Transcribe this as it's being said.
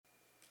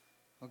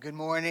Well, good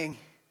morning.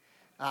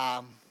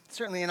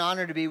 Certainly an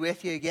honor to be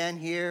with you again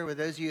here with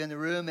those of you in the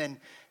room and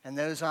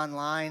those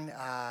online.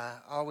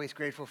 Always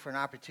grateful for an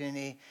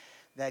opportunity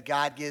that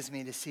God gives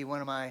me to see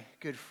one of my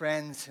good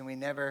friends, and we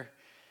never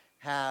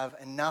have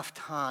enough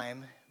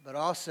time, but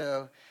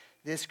also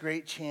this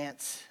great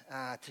chance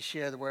to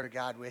share the Word of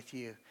God with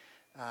you.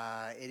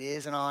 It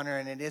is an honor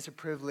and it is a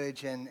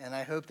privilege, and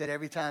I hope that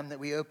every time that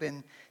we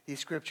open these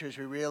scriptures,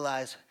 we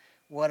realize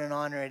what an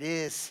honor it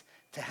is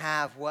to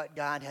have what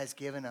God has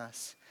given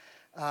us.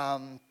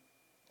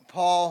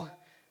 Paul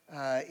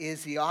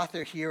is the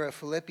author here of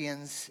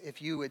Philippians. If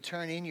you would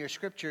turn in your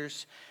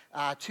scriptures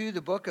to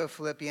the book of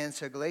Philippians,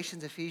 so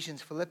Galatians,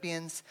 Ephesians,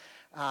 Philippians,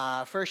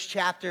 first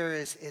chapter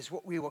is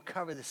what we will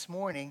cover this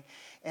morning.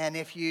 And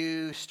if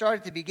you start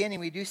at the beginning,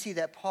 we do see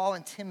that Paul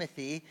and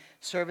Timothy,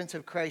 servants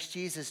of Christ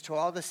Jesus, to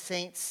all the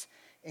saints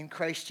in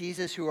Christ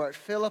Jesus who are at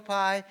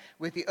Philippi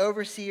with the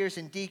overseers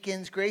and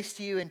deacons, grace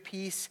to you and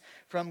peace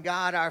from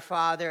God our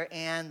Father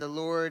and the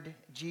Lord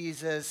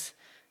Jesus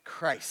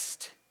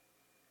Christ.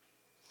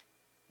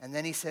 And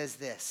then he says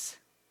this,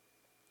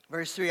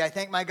 verse 3, I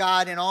thank my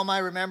God in all my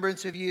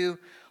remembrance of you,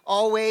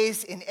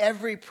 always in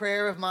every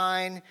prayer of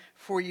mine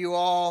for you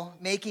all,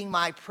 making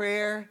my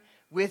prayer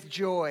with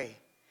joy,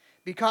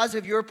 because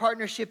of your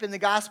partnership in the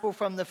gospel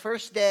from the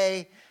first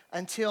day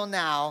until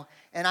now.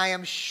 And I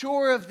am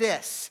sure of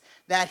this,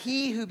 that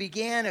he who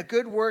began a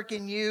good work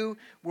in you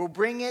will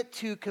bring it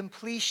to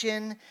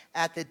completion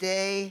at the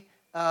day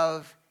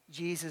of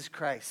Jesus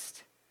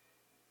Christ.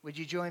 Would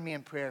you join me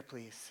in prayer,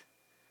 please?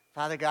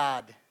 Father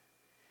God,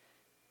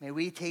 may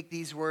we take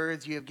these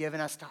words you have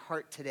given us to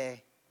heart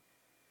today.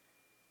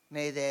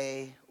 May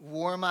they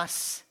warm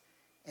us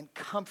and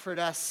comfort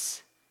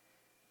us,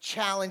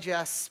 challenge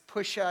us,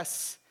 push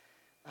us,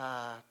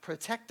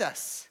 protect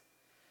us,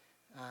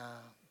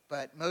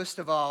 but most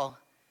of all,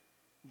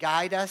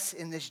 guide us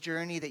in this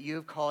journey that you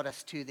have called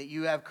us to, that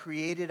you have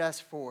created us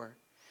for.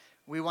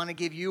 We want to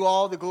give you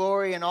all the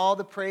glory and all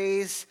the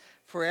praise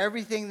for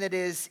everything that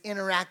is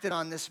interacted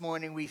on this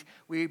morning.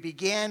 We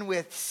began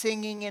with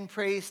singing in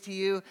praise to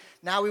you.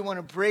 Now we want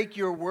to break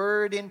your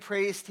word in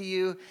praise to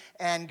you.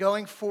 And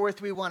going forth,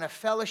 we want to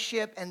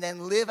fellowship and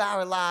then live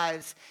our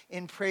lives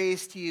in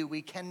praise to you.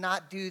 We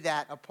cannot do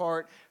that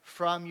apart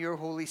from your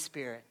Holy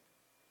Spirit.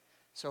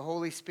 So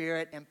Holy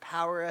Spirit,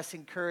 empower us,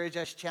 encourage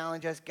us,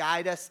 challenge us,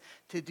 guide us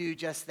to do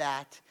just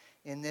that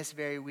in this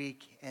very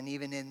week and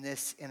even in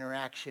this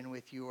interaction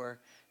with your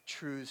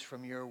truths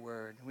from your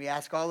word. We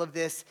ask all of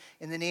this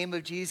in the name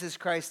of Jesus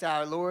Christ,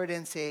 our Lord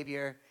and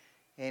Savior.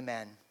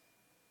 Amen.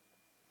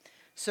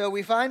 So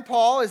we find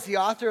Paul is the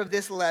author of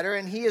this letter,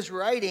 and he is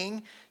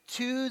writing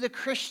to the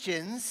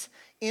Christians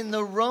in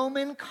the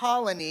Roman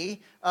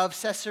colony of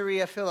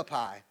Caesarea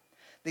Philippi.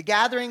 The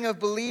gathering of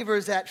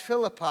believers at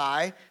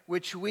Philippi,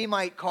 which we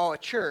might call a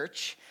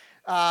church,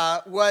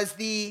 was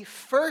the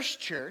first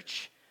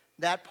church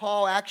that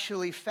Paul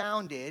actually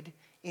founded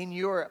in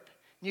Europe.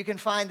 You can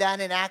find that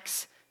in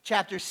Acts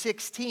chapter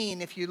 16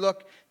 if you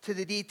look to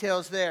the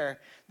details there.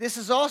 This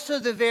is also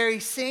the very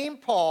same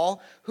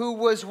Paul who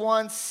was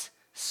once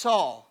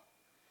Saul,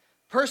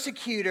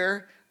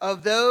 persecutor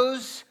of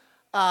those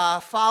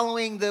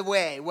following the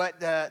way.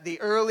 What the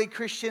early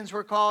Christians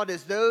were called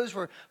as those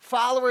were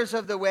followers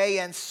of the way,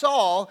 and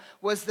Saul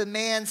was the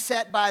man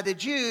set by the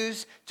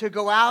Jews to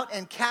go out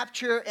and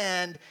capture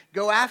and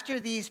go after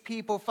these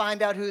people,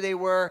 find out who they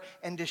were,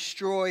 and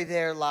destroy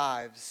their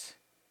lives.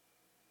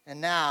 And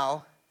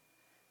now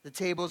the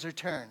tables are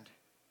turned,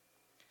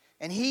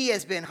 and he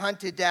has been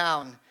hunted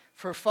down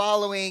for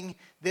following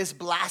this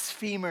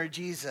blasphemer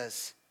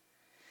Jesus.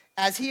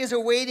 As he is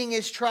awaiting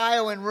his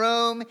trial in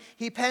Rome,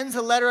 he pens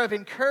a letter of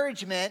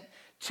encouragement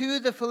to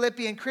the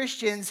Philippian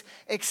Christians,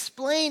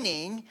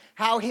 explaining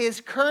how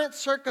his current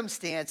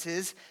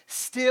circumstances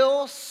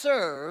still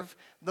serve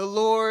the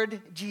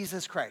Lord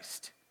Jesus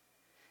Christ,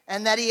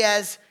 and that he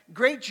has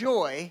great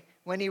joy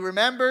when he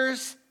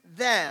remembers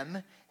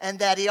them, and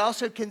that he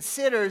also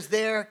considers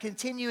their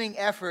continuing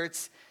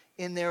efforts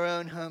in their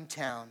own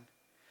hometown.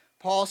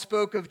 Paul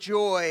spoke of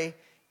joy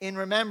in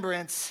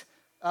remembrance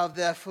of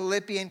the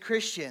Philippian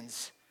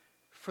Christians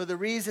for the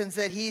reasons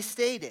that he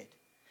stated,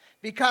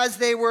 because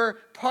they were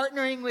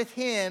partnering with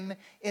him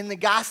in the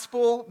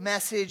gospel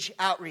message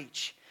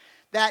outreach,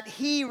 that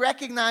he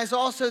recognized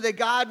also that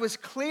God was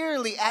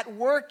clearly at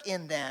work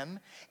in them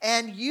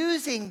and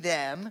using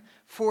them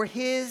for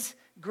his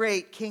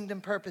great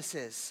kingdom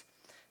purposes.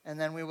 And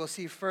then we will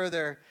see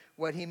further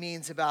what he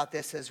means about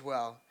this as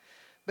well.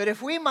 But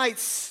if we might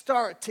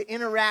start to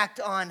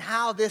interact on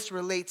how this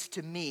relates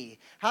to me,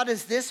 how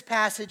does this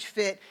passage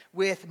fit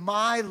with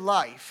my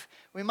life?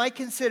 We might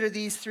consider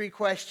these three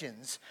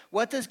questions.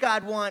 What does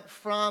God want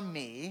from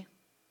me?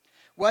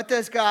 What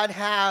does God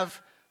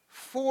have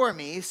for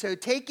me? So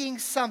taking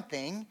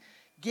something,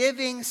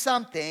 giving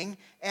something,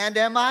 and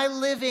am I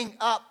living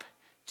up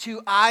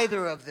to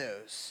either of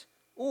those?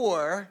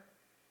 Or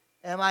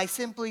am I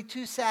simply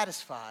too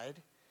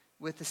satisfied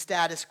with the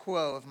status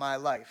quo of my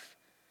life?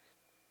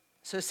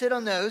 So sit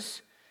on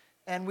those,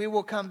 and we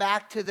will come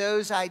back to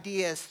those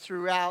ideas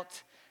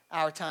throughout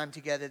our time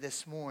together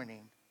this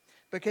morning.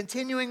 But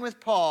continuing with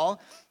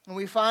Paul, and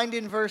we find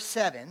in verse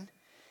 7,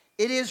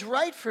 it is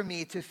right for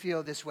me to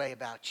feel this way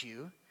about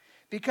you,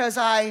 because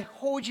I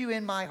hold you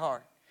in my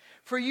heart.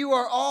 For you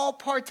are all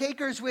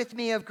partakers with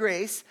me of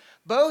grace,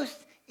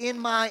 both in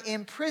my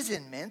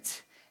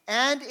imprisonment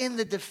and in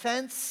the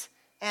defense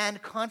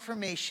and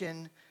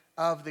confirmation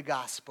of the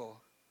gospel.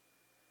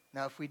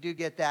 Now, if we do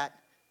get that,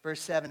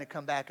 verse 7 to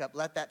come back up,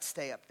 let that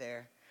stay up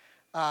there.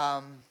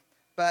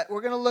 But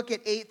we're going to look at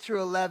 8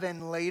 through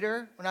 11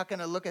 later. We're not going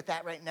to look at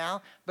that right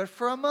now. But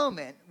for a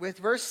moment, with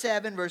verse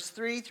 7, verse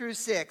 3 through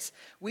 6,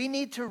 we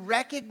need to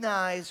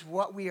recognize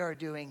what we are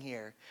doing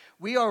here.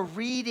 We are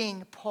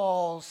reading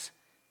Paul's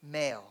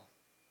mail.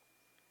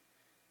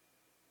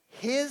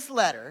 His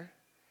letter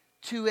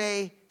to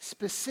a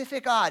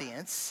specific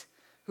audience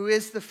who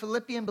is the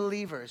Philippian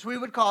believers. We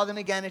would call them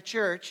again a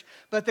church,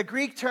 but the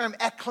Greek term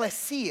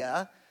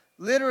ekklesia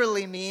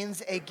literally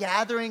means a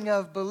gathering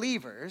of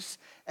believers,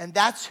 and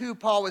that's who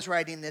Paul was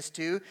writing this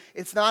to.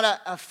 It's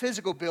not a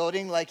physical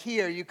building like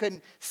here. You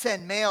couldn't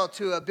send mail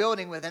to a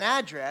building with an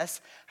address.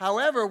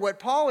 However, what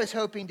Paul was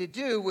hoping to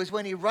do was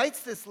when he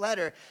writes this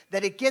letter,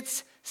 that it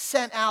gets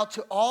sent out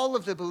to all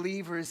of the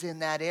believers in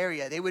that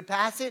area. They would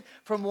pass it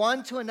from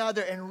one to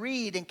another and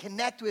read and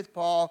connect with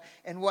Paul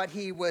and what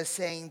he was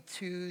saying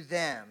to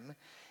them.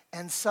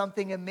 And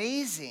something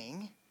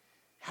amazing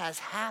has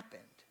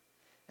happened.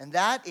 And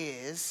that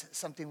is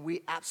something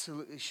we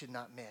absolutely should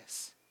not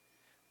miss.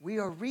 We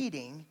are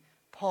reading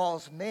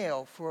Paul's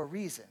mail for a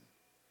reason.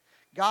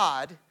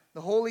 God,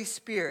 the Holy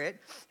Spirit,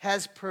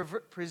 has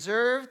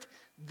preserved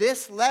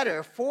this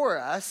letter for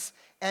us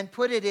and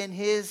put it in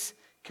his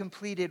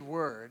completed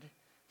word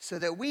so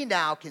that we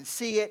now can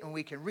see it and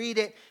we can read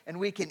it and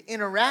we can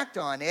interact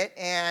on it.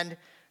 And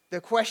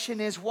the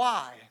question is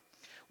why?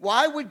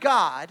 Why would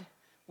God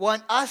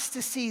want us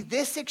to see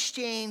this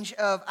exchange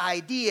of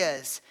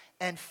ideas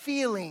and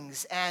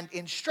feelings and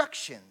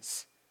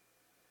instructions?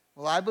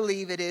 Well, I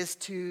believe it is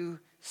to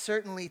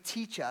certainly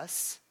teach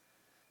us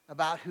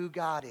about who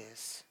God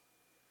is,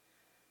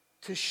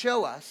 to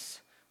show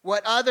us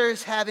what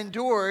others have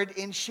endured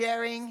in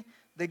sharing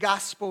the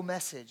gospel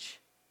message,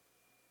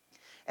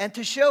 and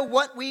to show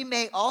what we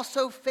may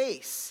also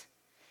face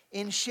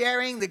in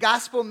sharing the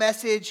gospel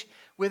message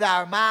with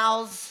our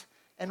mouths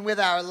and with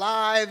our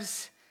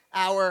lives,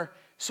 our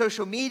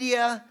social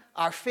media,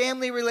 our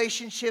family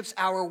relationships,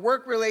 our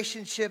work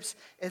relationships,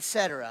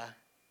 etc.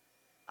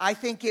 I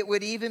think it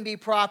would even be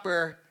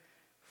proper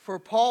for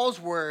Paul's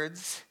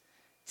words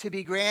to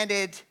be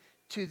granted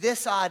to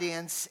this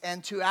audience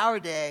and to our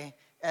day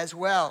as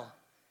well.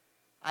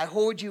 I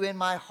hold you in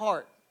my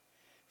heart,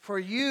 for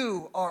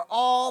you are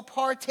all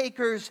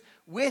partakers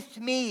with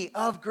me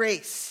of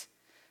grace,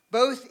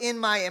 both in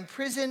my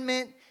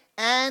imprisonment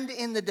and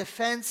in the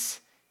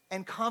defense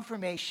and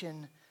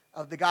confirmation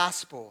of the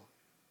gospel.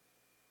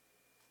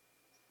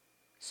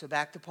 So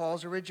back to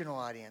Paul's original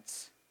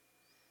audience.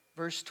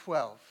 Verse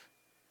 12.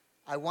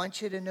 I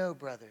want you to know,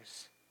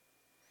 brothers,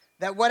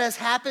 that what has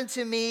happened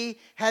to me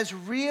has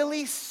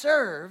really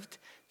served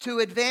to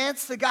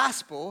advance the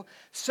gospel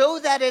so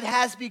that it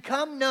has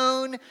become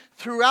known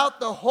throughout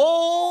the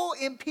whole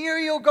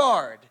imperial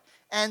guard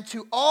and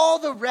to all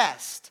the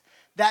rest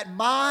that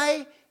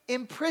my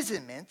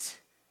imprisonment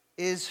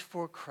is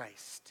for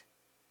Christ.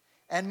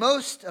 And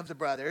most of the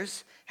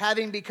brothers,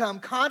 having become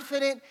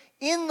confident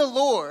in the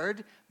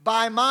Lord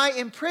by my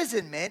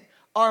imprisonment,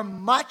 are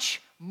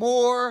much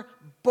more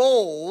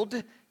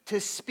bold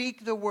to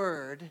speak the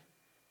word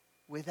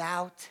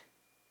without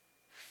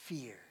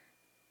fear.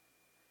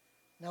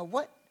 Now,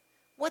 what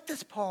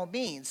does Paul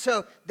mean?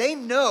 So they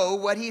know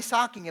what he's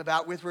talking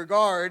about with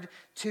regard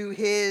to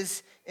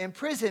his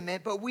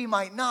imprisonment, but we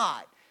might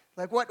not.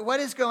 Like, what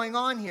is going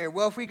on here?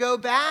 Well, if we go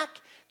back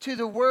to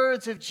the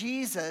words of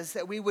Jesus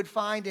that we would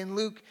find in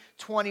Luke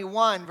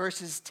 21,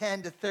 verses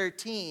 10 to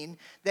 13,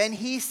 then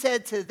he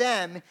said to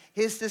them,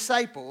 his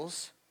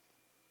disciples,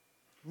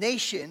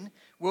 nation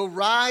will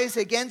rise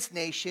against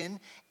nation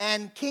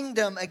and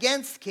kingdom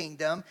against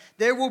kingdom.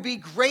 There will be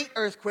great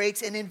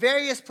earthquakes and in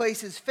various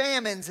places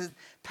famines and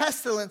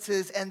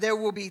pestilences, and there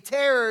will be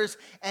terrors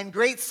and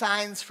great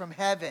signs from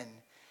heaven.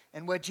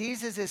 And what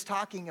Jesus is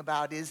talking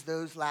about is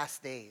those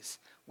last days.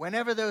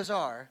 Whenever those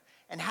are,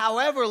 and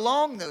however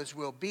long those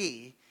will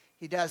be,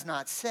 he does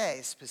not say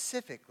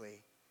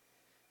specifically.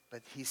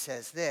 But he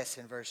says this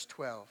in verse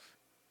 12.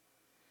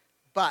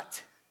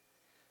 But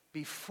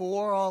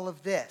before all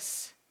of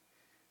this,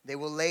 they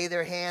will lay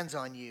their hands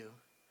on you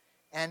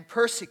and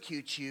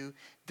persecute you,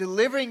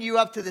 delivering you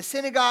up to the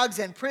synagogues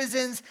and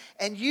prisons,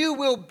 and you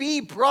will be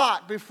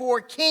brought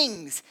before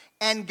kings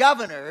and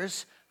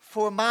governors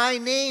for my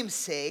name's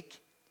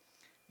sake.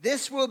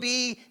 This will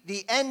be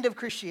the end of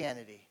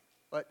Christianity.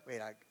 What?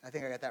 Wait, I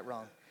think I got that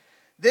wrong.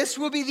 This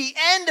will be the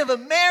end of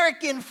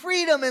American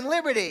freedom and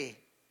liberty.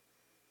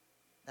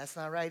 That's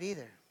not right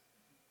either.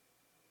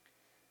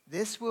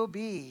 This will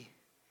be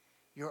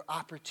your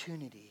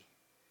opportunity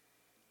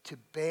to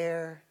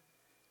bear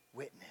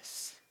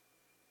witness.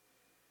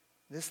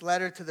 This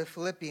letter to the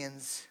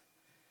Philippians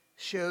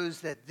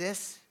shows that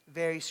this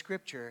very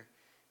scripture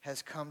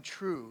has come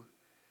true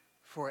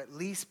for at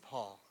least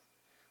Paul.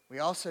 We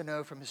also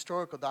know from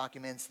historical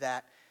documents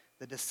that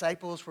the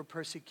disciples were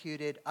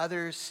persecuted.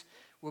 Others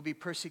will be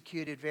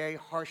persecuted very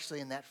harshly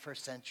in that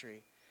first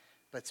century.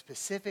 But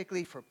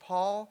specifically for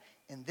Paul,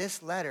 in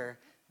this letter,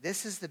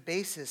 this is the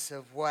basis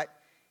of what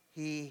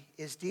he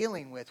is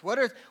dealing with. What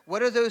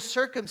are those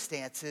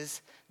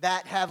circumstances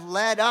that have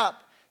led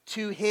up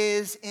to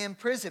his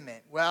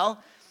imprisonment?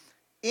 Well,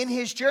 in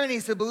his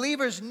journeys, the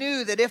believers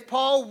knew that if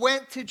Paul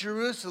went to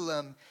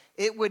Jerusalem,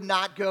 it would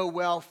not go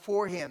well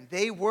for him.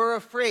 They were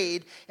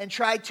afraid and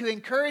tried to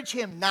encourage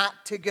him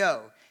not to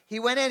go. He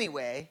went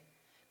anyway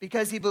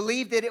because he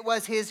believed that it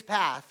was his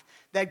path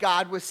that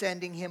God was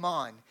sending him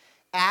on.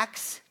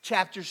 Acts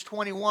chapters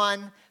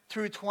 21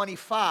 through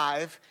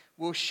 25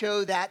 will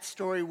show that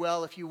story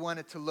well if you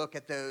wanted to look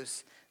at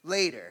those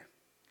later.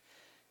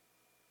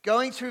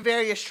 Going through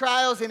various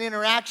trials and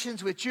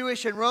interactions with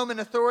Jewish and Roman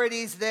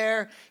authorities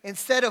there,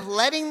 instead of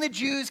letting the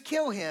Jews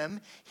kill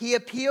him, he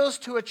appeals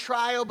to a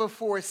trial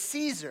before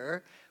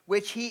Caesar,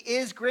 which he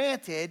is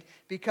granted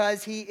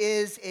because he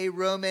is a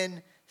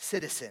Roman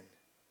citizen.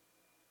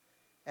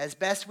 As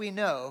best we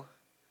know,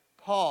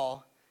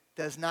 Paul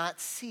does not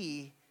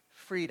see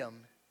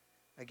freedom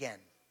again.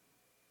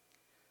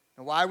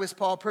 Now, why was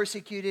Paul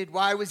persecuted?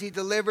 Why was he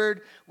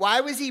delivered?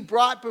 Why was he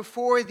brought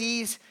before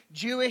these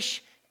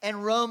Jewish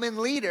and Roman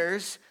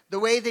leaders the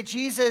way that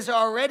Jesus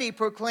already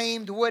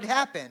proclaimed would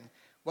happen?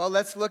 Well,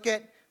 let's look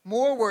at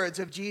more words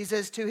of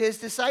Jesus to his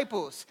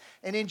disciples.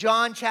 And in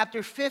John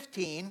chapter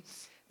 15,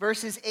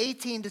 verses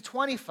 18 to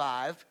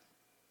 25,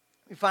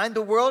 we find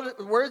the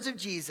words of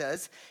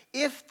Jesus.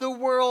 If the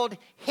world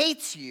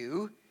hates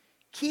you,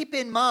 keep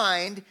in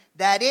mind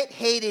that it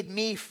hated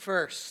me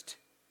first.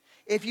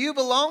 If you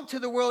belong to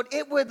the world,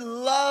 it would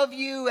love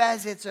you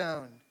as its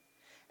own.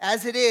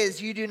 As it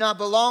is, you do not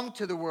belong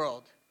to the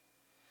world.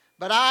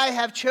 But I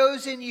have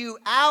chosen you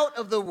out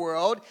of the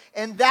world,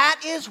 and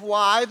that is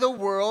why the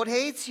world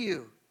hates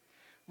you.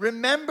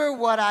 Remember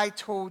what I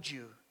told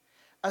you.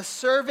 A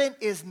servant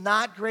is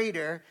not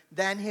greater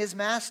than his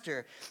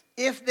master.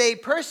 If they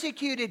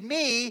persecuted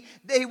me,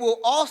 they will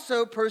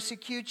also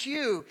persecute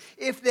you.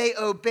 If they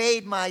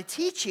obeyed my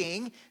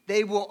teaching,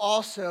 they will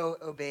also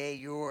obey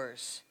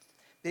yours.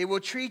 They will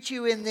treat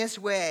you in this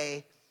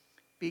way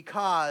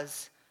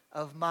because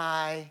of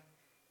my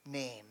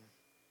name.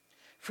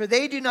 For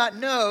they do not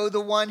know the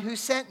one who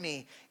sent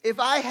me. If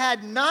I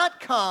had not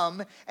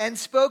come and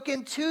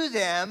spoken to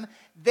them,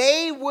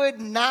 they would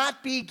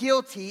not be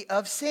guilty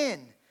of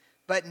sin.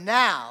 But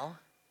now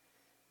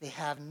they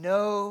have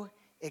no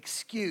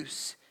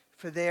excuse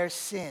for their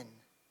sin.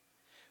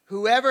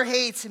 Whoever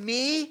hates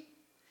me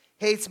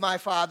hates my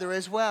Father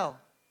as well.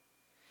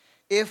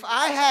 If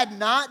I had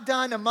not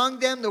done among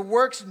them the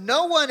works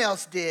no one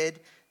else did,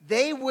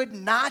 they would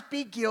not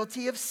be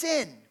guilty of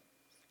sin.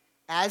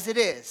 As it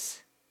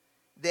is,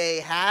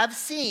 they have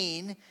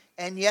seen,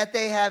 and yet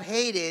they have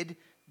hated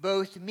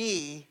both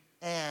me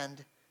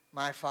and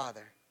my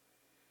Father.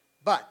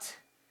 But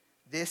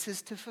this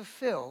is to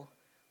fulfill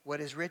what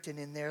is written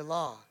in their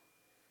law.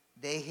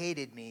 They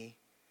hated me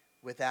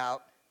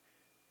without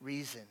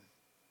reason.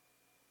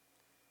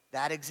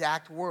 That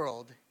exact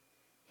world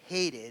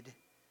hated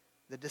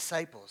the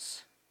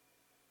disciples.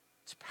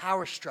 It's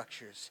power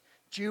structures,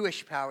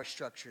 Jewish power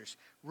structures,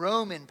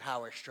 Roman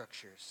power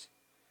structures.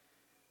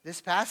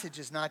 This passage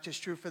is not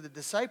just true for the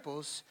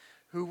disciples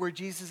who were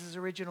Jesus'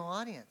 original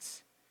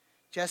audience.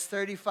 Just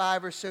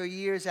 35 or so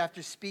years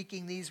after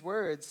speaking these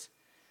words,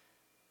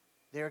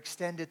 they're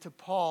extended to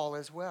Paul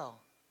as well.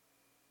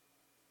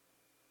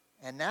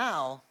 And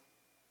now,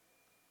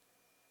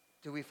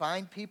 do we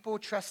find people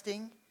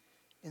trusting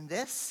in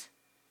this?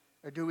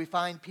 Or do we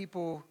find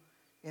people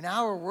in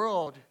our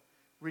world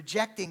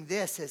rejecting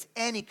this as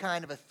any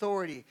kind of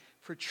authority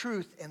for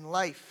truth and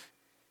life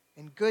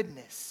and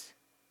goodness?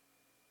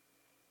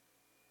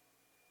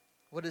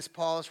 What is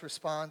Paul's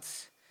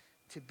response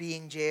to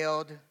being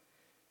jailed?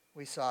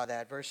 We saw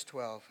that, verse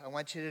 12. I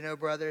want you to know,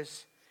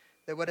 brothers,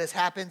 that what has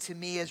happened to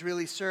me has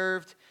really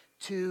served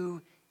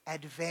to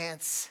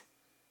advance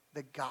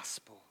the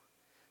gospel,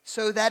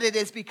 so that it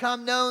has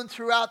become known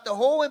throughout the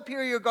whole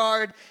imperial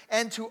guard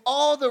and to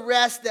all the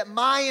rest that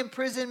my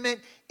imprisonment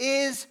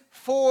is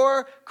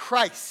for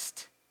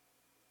Christ.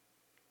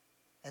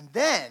 And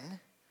then,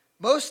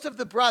 most of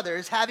the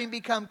brothers, having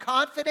become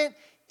confident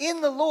in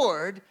the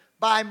Lord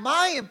by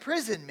my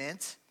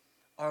imprisonment,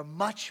 are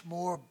much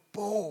more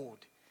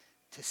bold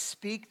to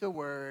speak the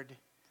word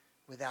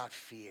without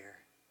fear.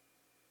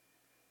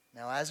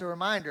 Now, as a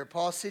reminder,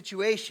 Paul's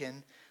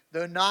situation,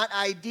 though not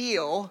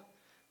ideal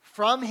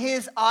from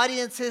his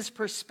audience's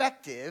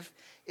perspective,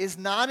 is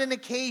not an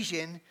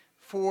occasion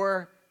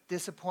for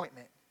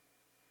disappointment,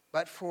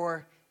 but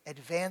for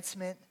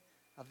advancement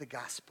of the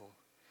gospel.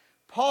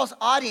 Paul's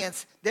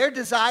audience, their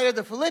desire,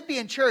 the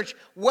Philippian church,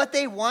 what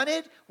they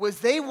wanted was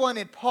they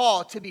wanted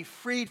Paul to be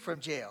freed from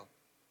jail.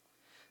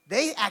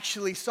 They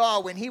actually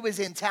saw when he was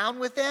in town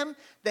with them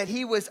that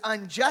he was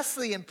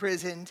unjustly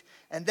imprisoned,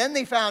 and then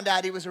they found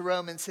out he was a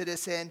Roman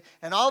citizen,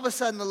 and all of a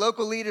sudden the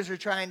local leaders are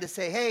trying to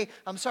say, hey,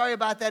 I'm sorry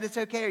about that, it's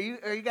okay,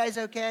 are you guys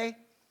okay?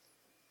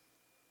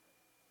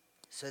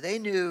 So they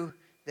knew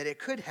that it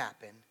could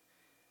happen.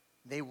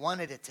 They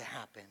wanted it to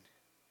happen.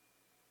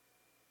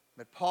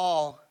 But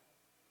Paul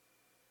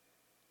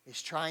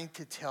is trying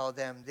to tell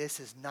them this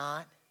is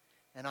not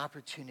an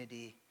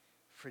opportunity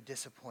for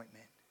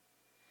disappointment.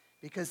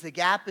 Because the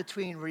gap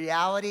between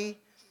reality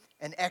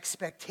and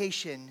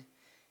expectation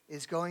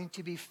is going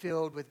to be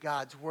filled with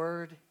God's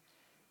word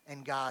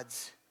and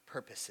God's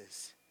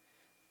purposes.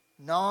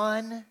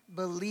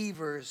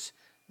 Non-believers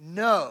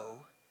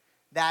know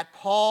that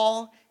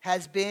Paul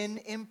has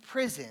been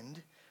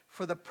imprisoned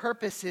for the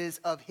purposes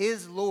of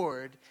his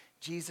Lord,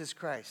 Jesus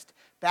Christ.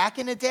 Back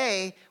in a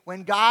day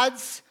when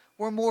gods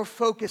were more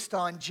focused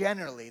on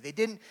generally, they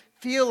didn't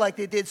feel like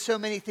they did so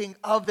many things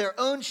of their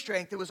own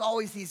strength. There was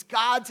always these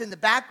gods in the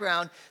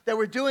background that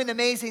were doing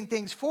amazing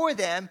things for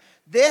them.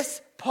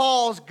 This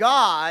Paul's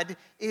God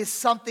is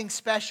something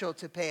special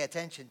to pay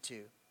attention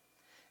to.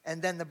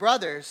 And then the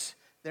brothers,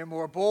 they're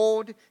more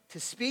bold to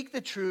speak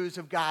the truths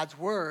of God's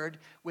word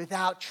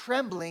without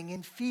trembling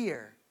in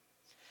fear.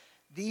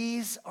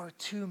 These are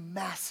two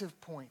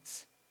massive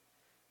points.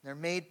 They're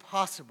made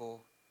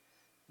possible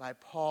by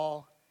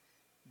Paul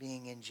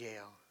being in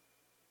jail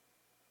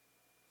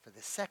for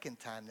the second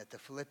time that the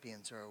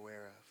Philippians are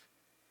aware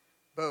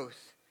of.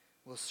 Both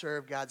will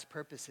serve God's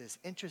purposes.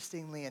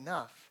 Interestingly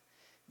enough,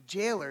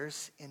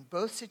 jailers in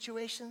both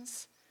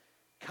situations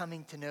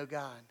coming to know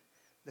God.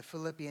 The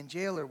Philippian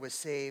jailer was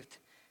saved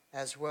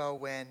as well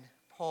when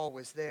Paul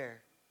was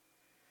there.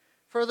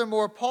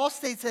 Furthermore, Paul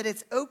states that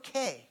it's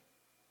okay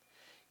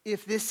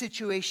if this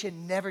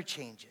situation never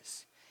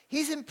changes.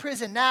 He's in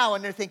prison now,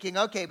 and they're thinking,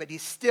 okay, but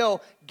he's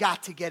still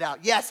got to get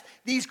out. Yes,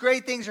 these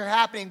great things are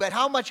happening, but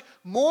how much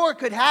more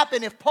could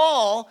happen if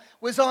Paul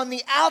was on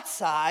the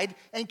outside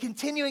and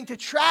continuing to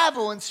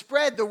travel and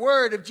spread the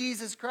word of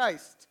Jesus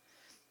Christ?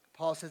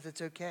 Paul says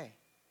it's okay.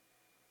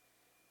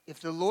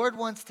 If the Lord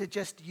wants to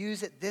just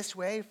use it this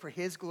way for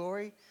his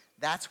glory,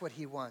 that's what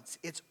he wants.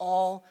 It's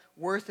all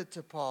worth it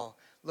to Paul.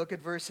 Look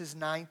at verses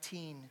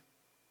 19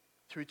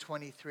 through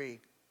 23.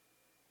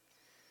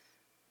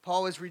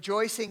 Paul was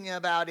rejoicing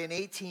about in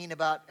 18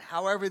 about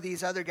however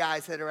these other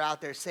guys that are out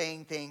there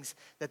saying things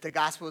that the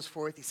gospel is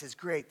forth. He says,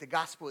 great, the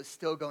gospel is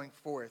still going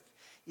forth,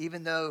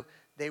 even though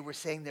they were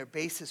saying their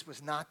basis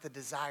was not the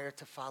desire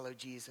to follow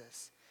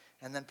Jesus.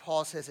 And then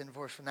Paul says in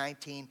verse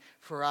 19,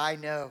 for I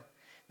know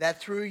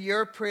that through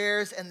your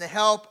prayers and the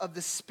help of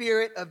the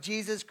Spirit of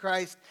Jesus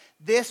Christ,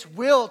 this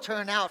will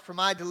turn out for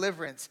my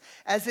deliverance,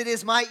 as it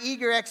is my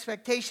eager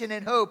expectation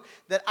and hope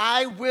that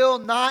I will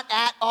not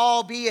at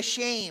all be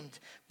ashamed,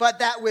 but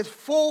that with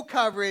full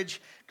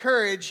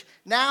courage,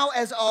 now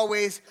as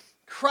always,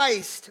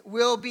 Christ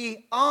will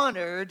be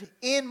honored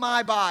in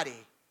my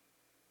body,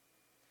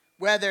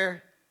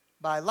 whether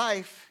by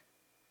life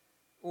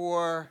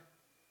or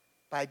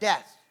by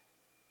death.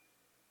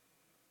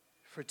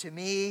 For to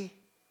me,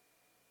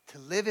 to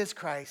live is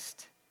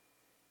Christ,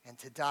 and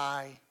to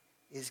die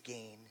is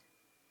gain.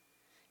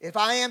 If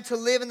I am to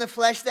live in the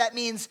flesh, that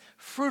means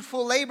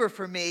fruitful labor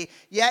for me,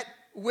 yet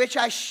which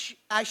I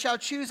shall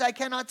choose, I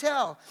cannot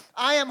tell.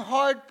 I am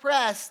hard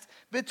pressed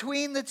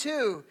between the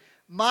two.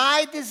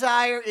 My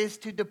desire is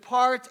to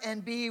depart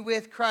and be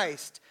with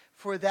Christ,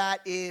 for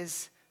that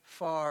is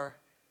far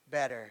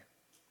better.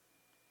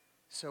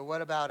 So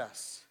what about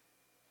us?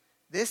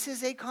 This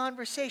is a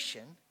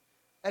conversation,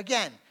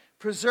 again,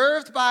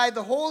 preserved by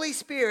the Holy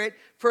Spirit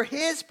for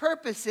his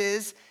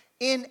purposes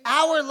in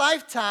our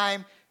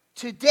lifetime,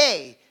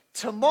 today,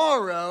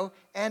 tomorrow,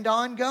 and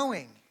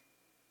ongoing.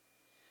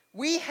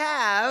 We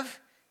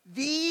have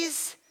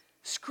these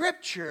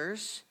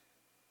scriptures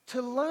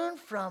to learn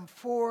from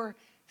for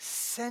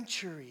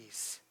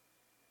centuries.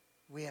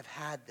 We have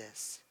had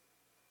this.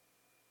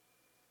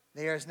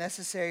 They are as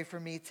necessary for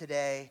me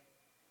today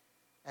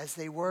as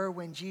they were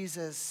when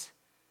Jesus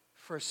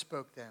first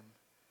spoke them.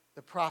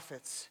 The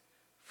prophets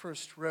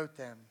first wrote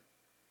them.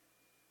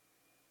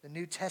 The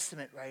New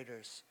Testament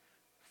writers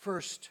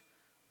first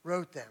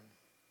wrote them.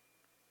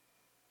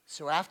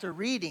 So after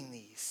reading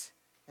these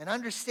and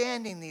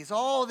understanding these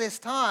all this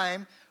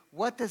time,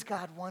 what does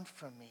God want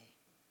from me?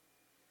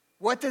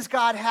 What does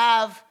God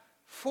have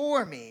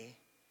for me?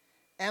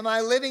 Am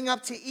I living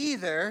up to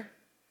either,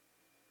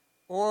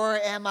 or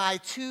am I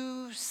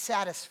too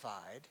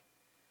satisfied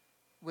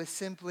with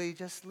simply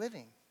just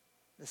living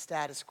the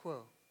status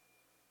quo?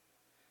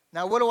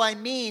 Now, what do I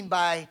mean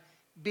by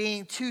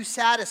being too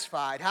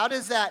satisfied? How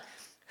does that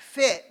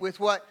fit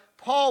with what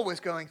Paul was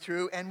going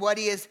through and what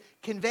he is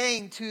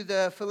conveying to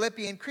the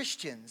Philippian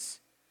Christians?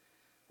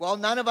 Well,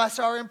 none of us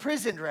are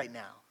imprisoned right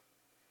now.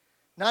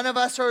 None of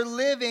us are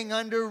living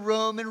under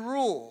Roman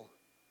rule.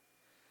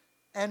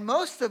 And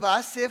most of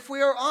us, if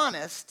we are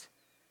honest,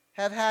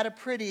 have had a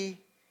pretty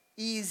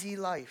easy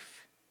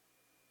life.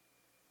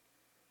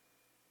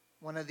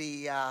 One of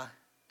the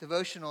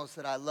devotionals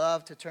that I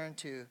love to turn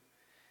to,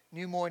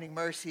 New Morning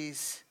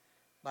Mercies,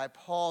 by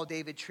Paul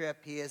David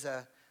Tripp. He is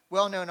a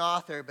well-known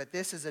author, but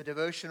this is a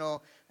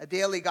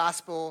daily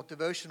gospel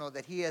devotional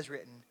that he has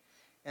written.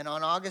 And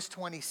on August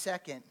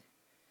 22nd,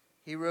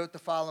 he wrote the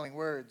following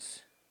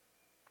words.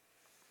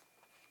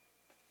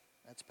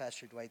 That's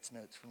Pastor Dwight's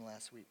notes from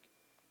last week.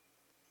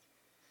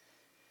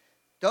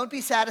 Don't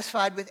be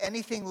satisfied with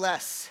anything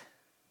less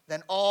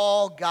than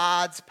all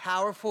God's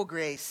powerful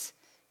grace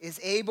is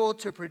able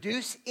to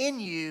produce in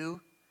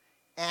you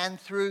and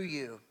through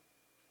you.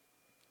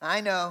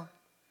 I know,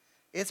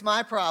 it's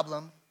my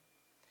problem,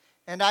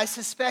 and I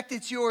suspect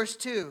it's yours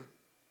too.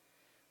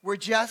 We're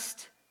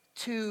just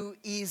too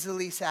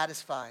easily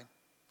satisfied.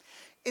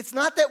 It's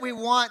not that we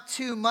want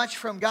too much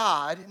from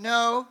God.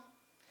 No,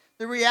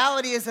 the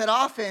reality is that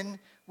often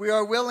we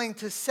are willing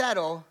to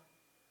settle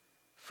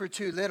for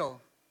too little.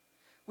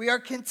 We are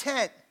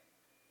content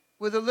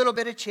with a little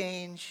bit of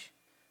change,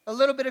 a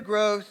little bit of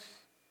growth,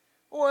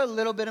 or a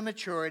little bit of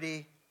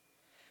maturity.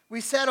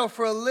 We settle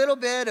for a little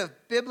bit of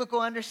biblical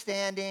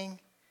understanding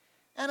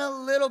and a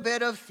little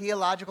bit of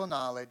theological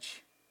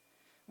knowledge.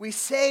 We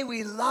say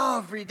we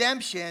love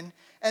redemption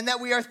and that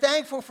we are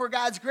thankful for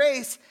God's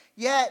grace,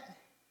 yet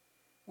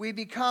we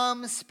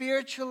become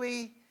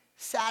spiritually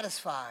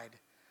satisfied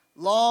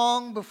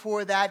long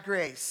before that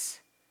grace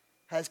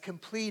has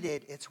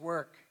completed its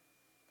work.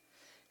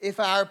 If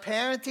our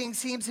parenting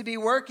seems to be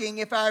working,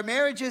 if our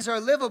marriages are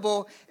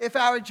livable, if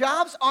our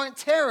jobs aren't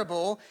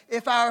terrible,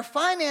 if our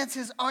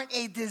finances aren't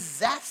a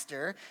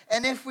disaster,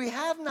 and if we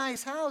have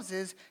nice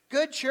houses,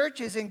 good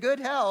churches, and good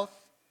health,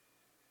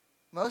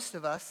 most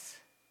of us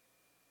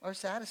are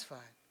satisfied.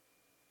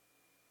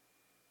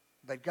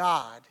 But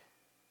God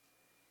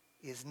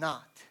is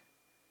not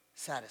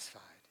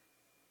satisfied.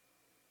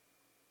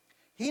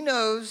 He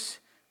knows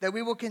that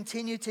we will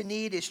continue to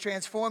need His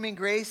transforming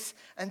grace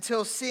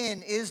until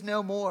sin is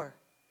no more.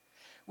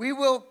 We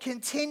will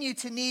continue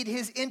to need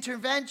His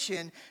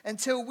intervention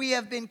until we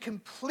have been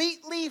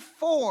completely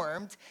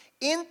formed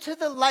into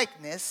the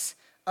likeness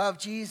of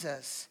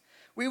Jesus.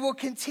 We will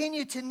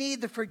continue to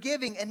need the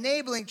forgiving,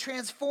 enabling,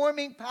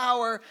 transforming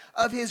power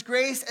of His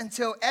grace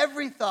until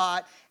every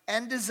thought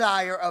and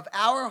desire of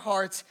our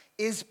hearts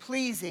is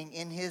pleasing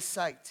in His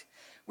sight.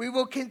 We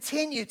will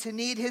continue to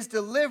need His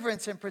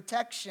deliverance and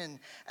protection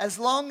as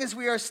long as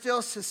we are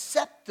still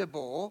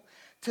susceptible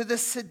to the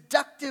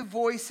seductive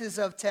voices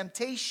of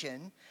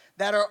temptation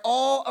that are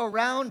all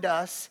around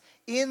us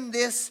in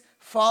this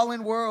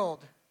fallen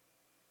world.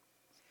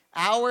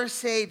 Our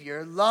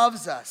Savior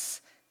loves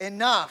us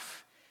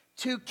enough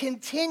to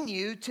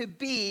continue to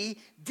be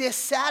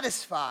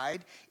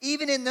dissatisfied,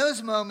 even in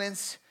those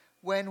moments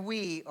when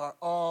we are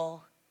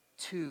all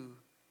too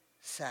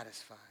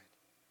satisfied.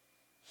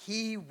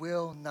 He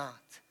will not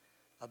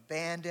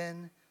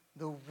abandon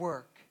the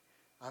work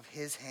of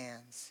His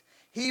hands.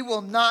 He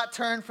will not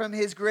turn from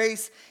His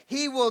grace.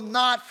 He will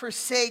not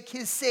forsake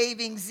His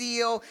saving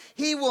zeal.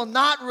 He will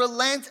not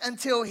relent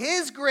until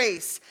His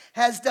grace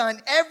has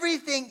done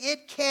everything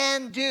it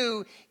can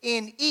do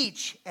in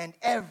each and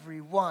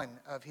every one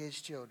of His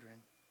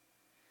children.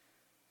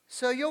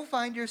 So you'll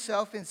find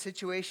yourself in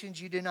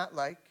situations you do not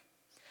like.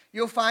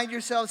 You'll find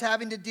yourselves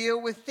having to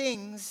deal with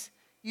things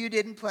you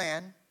didn't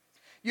plan.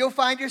 You'll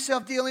find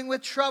yourself dealing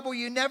with trouble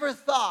you never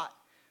thought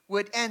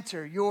would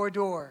enter your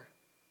door.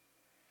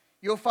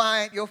 You'll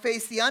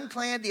face the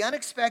unplanned, the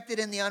unexpected,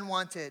 and the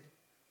unwanted.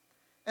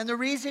 And the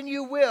reason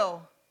you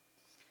will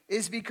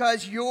is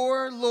because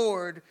your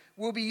Lord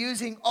will be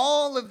using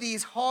all of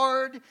these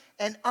hard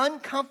and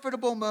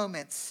uncomfortable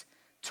moments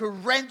to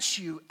wrench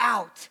you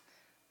out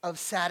of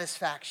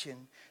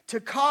satisfaction, to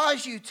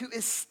cause you to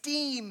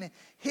esteem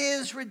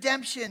His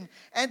redemption,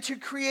 and to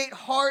create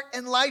heart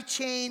and life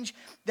change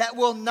that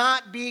will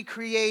not be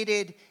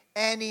created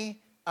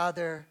any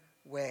other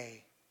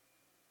way.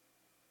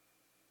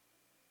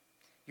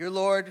 Your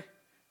Lord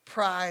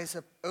pries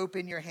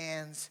open your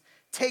hands,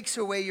 takes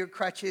away your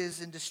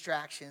crutches and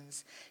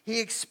distractions. He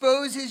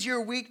exposes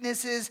your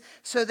weaknesses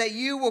so that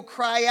you will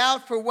cry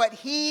out for what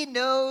He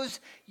knows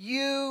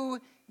you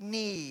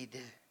need.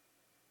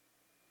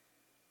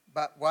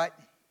 But what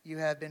you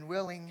have been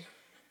willing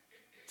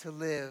to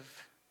live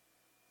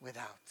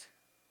without.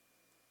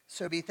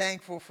 So be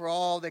thankful for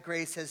all that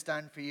grace has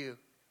done for you,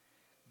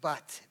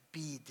 but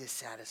be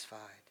dissatisfied.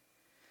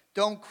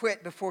 Don't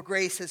quit before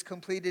grace has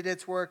completed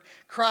its work.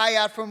 Cry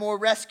out for more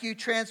rescue,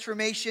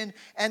 transformation,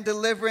 and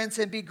deliverance,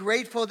 and be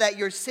grateful that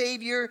your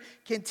Savior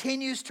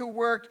continues to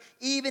work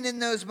even in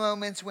those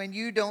moments when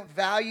you don't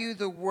value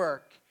the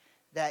work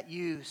that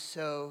you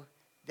so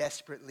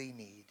desperately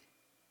need.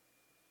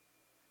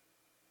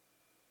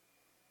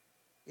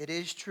 It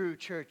is true,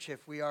 church,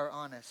 if we are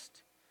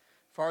honest.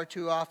 Far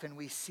too often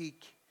we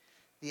seek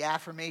the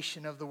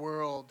affirmation of the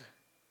world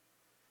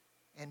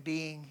and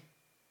being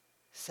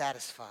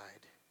satisfied.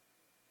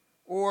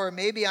 Or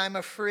maybe I'm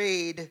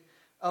afraid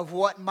of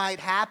what might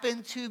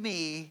happen to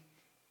me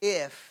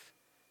if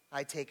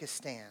I take a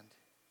stand.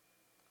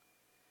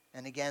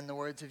 And again, the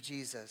words of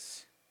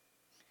Jesus.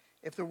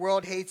 If the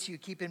world hates you,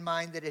 keep in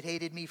mind that it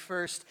hated me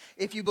first.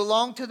 If you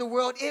belong to the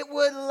world, it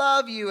would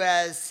love you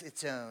as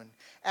its own.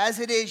 As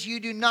it is,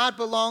 you do not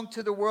belong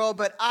to the world,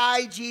 but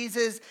I,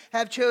 Jesus,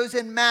 have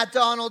chosen Matt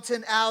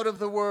Donaldson out of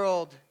the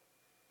world.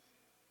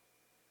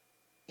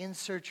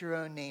 Insert your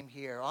own name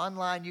here.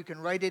 Online, you can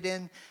write it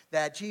in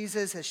that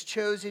Jesus has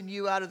chosen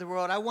you out of the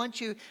world. I want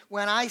you,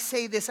 when I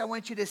say this, I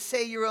want you to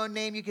say your own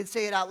name. You can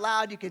say it out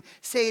loud. You can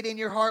say it in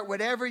your heart,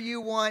 whatever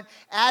you want.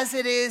 As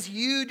it is,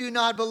 you do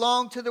not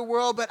belong to the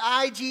world, but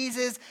I,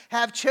 Jesus,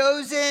 have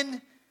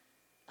chosen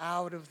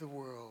out of the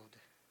world.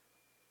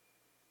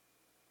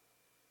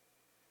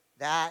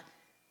 That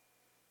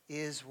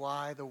is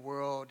why the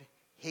world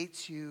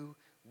hates you,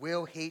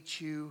 will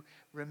hate you.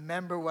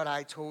 Remember what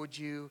I told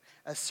you.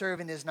 A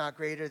servant is not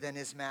greater than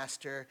his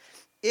master.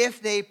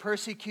 If they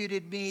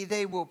persecuted me,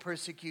 they will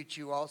persecute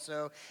you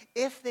also.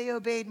 If they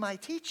obeyed my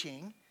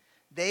teaching,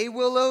 they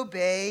will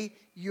obey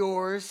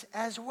yours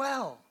as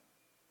well.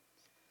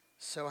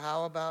 So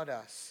how about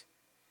us?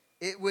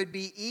 It would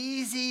be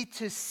easy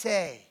to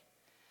say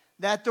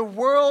that the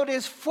world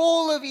is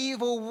full of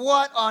evil.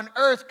 What on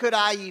earth could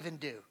I even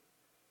do?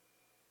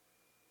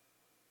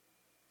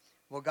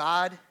 Well,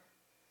 God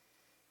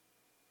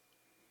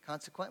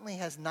consequently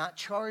has not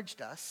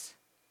charged us,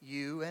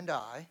 you and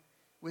I,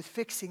 with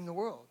fixing the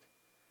world.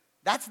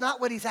 That's not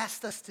what he's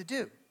asked us to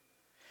do.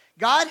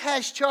 God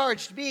has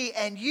charged me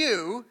and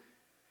you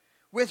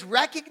with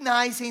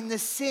recognizing the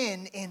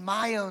sin in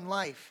my own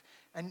life,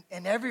 and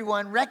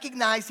everyone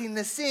recognizing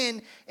the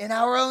sin in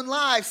our own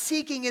lives,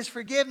 seeking his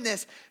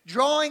forgiveness,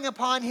 drawing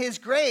upon his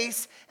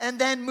grace, and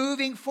then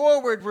moving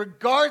forward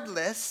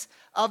regardless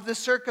of the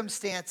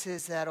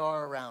circumstances that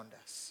are around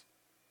us.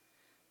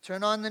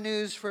 Turn on the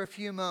news for a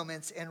few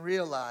moments and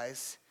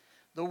realize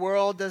the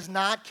world does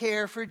not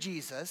care for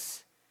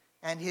Jesus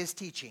and his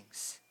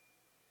teachings.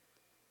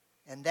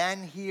 And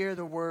then hear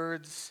the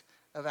words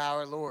of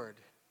our Lord.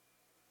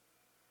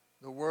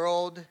 The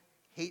world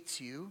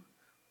hates you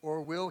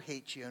or will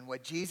hate you. And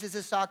what Jesus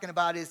is talking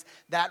about is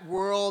that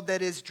world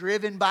that is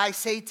driven by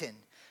Satan.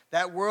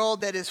 That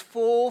world that is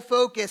full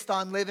focused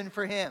on living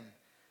for him.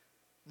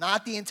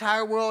 Not the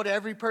entire world,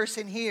 every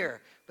person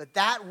here. But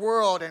that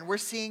world, and we're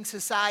seeing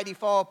society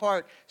fall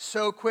apart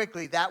so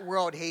quickly, that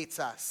world hates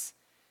us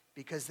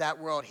because that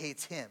world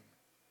hates him.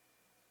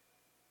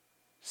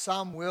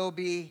 Some will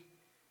be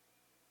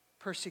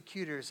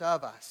persecutors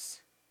of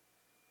us.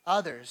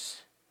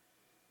 Others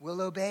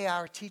will obey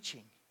our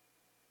teaching.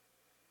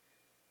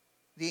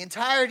 The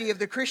entirety of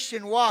the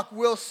Christian walk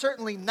will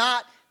certainly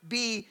not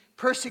be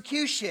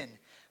persecution,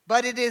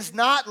 but it is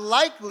not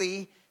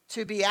likely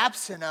to be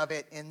absent of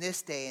it in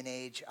this day and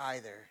age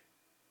either.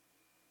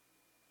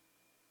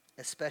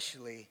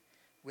 Especially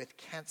with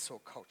cancel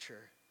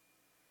culture.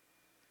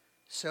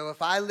 So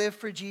if I live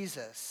for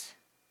Jesus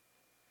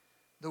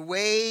the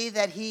way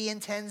that he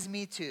intends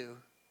me to,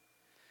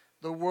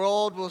 the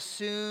world will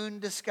soon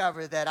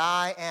discover that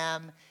I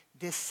am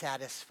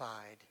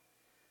dissatisfied.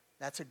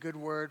 That's a good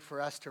word for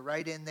us to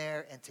write in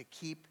there and to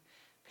keep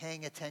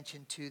paying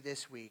attention to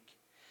this week.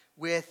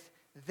 With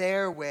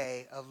their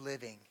way of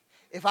living.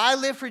 If I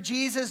live for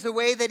Jesus the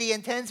way that he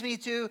intends me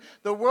to,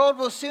 the world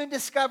will soon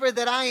discover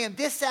that I am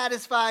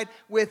dissatisfied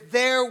with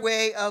their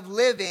way of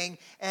living,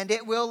 and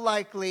it will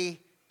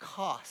likely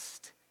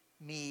cost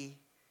me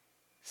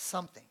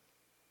something.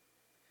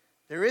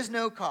 There is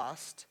no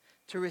cost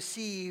to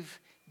receive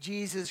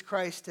Jesus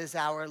Christ as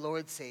our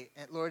Lord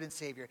and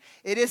Savior.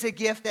 It is a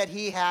gift that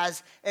he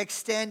has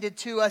extended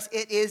to us.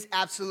 It is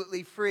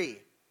absolutely free.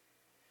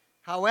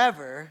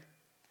 However,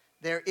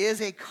 there is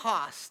a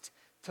cost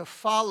to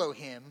follow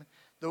him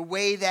the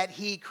way that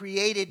he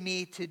created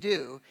me to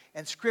do,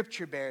 and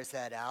Scripture bears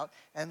that out,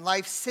 and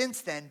life since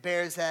then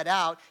bears that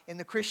out in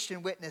the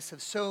Christian witness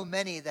of so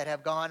many that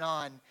have gone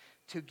on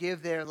to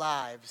give their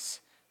lives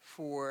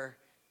for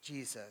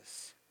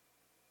Jesus.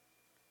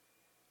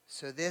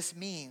 So this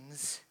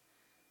means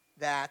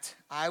that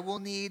I will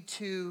need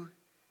to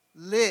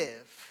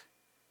live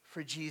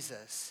for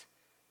Jesus,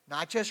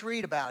 not just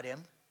read about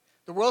him.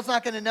 The world's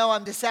not going to know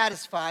I'm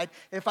dissatisfied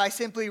if I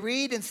simply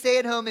read and stay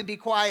at home and be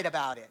quiet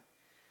about it.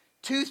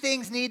 Two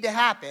things need to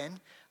happen.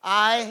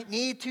 I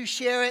need to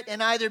share it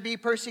and either be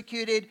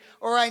persecuted,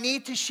 or I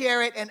need to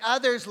share it and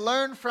others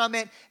learn from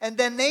it, and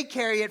then they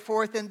carry it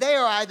forth and they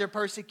are either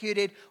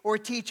persecuted or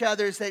teach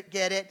others that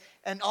get it.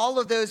 And all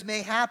of those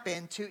may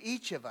happen to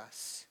each of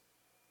us.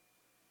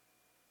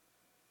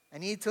 I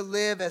need to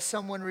live as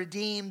someone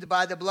redeemed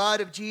by the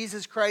blood of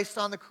Jesus Christ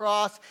on the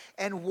cross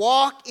and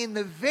walk in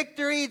the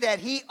victory that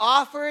he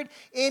offered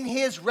in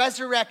his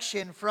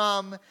resurrection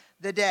from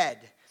the dead.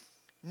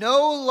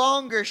 No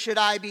longer should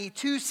I be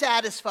too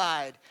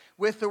satisfied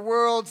with the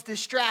world's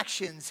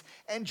distractions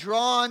and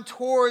drawn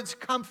towards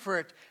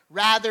comfort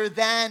rather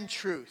than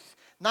truth.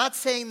 Not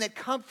saying that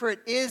comfort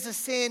is a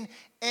sin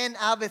in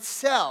of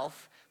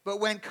itself,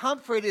 but when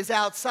comfort is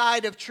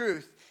outside of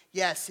truth,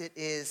 yes, it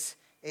is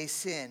a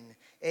sin.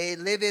 A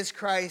live is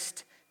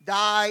Christ,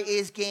 die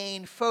is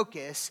gain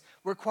focus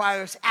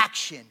requires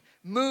action,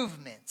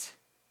 movement.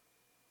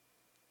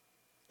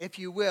 If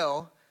you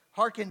will,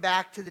 Harken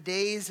back to the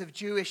days of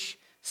Jewish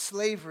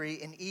slavery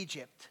in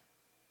Egypt.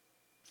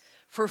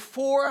 For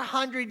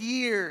 400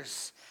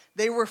 years,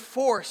 they were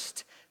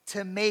forced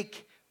to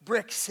make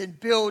bricks and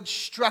build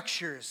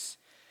structures.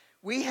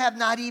 We have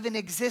not even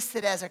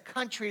existed as a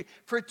country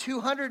for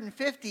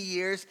 250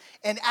 years,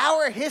 and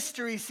our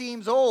history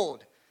seems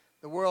old.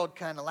 The world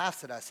kind of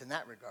laughs at us in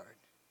that regard.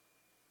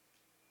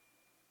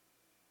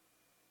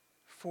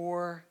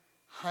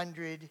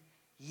 400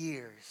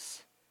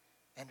 years.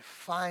 And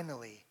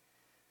finally,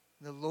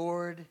 the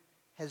Lord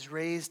has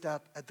raised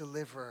up a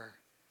deliverer,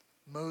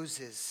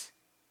 Moses.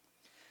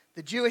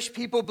 The Jewish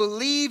people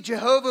believed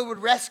Jehovah would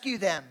rescue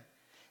them,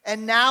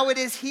 and now it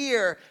is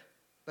here.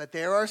 But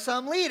there are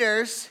some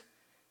leaders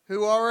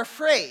who are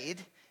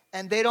afraid,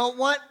 and they don't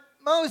want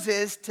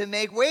Moses to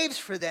make waves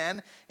for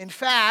them. In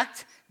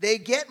fact, they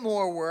get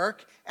more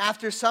work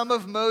after some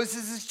of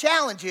Moses'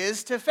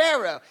 challenges to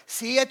Pharaoh.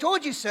 See, I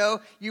told you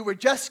so. You were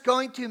just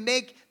going to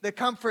make the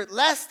comfort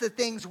less, the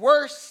things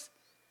worse.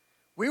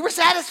 We were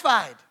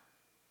satisfied.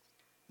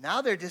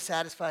 Now they're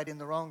dissatisfied in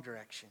the wrong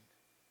direction.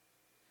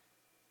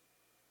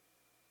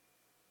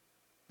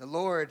 The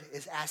Lord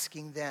is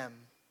asking them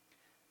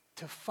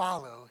to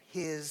follow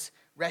his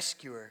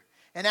rescuer.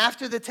 And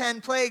after the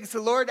 10 plagues,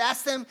 the Lord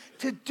asked them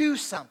to do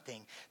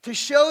something, to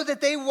show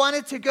that they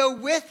wanted to go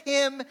with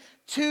him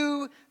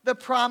to the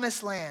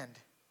promised land.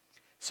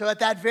 So at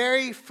that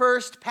very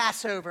first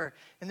Passover,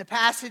 in the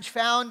passage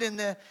found in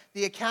the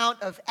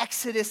account of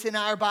Exodus in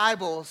our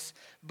Bibles,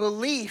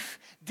 belief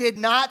did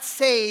not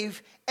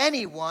save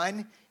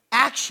anyone,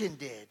 action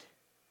did.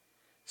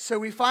 So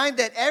we find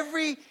that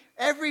every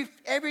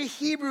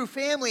Hebrew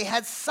family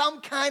had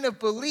some kind of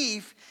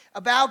belief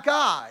about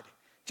God,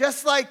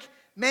 just like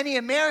many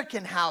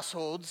American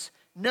households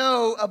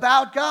know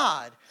about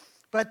God.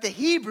 But the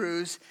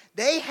Hebrews,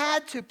 they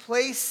had to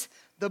place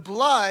the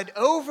blood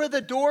over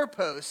the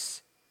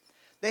doorposts.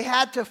 They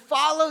had to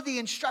follow the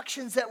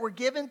instructions that were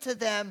given to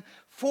them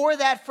for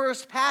that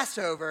first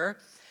Passover,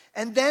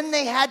 and then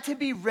they had to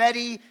be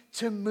ready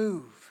to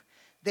move.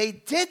 They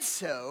did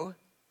so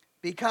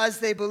because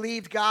they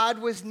believed God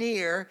was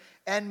near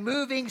and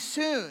moving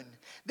soon.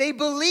 They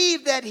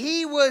believed that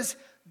he was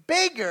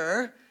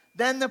bigger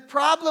than the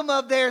problem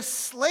of their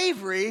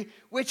slavery,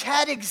 which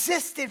had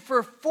existed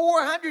for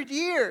 400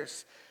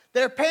 years.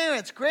 Their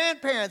parents,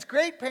 grandparents,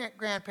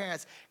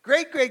 great-grandparents,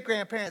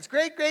 great-great-grandparents,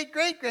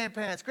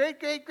 great-great-great-grandparents,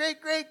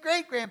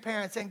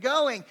 great-great-great-great-great-grandparents, and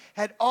going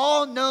had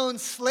all known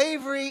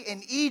slavery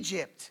in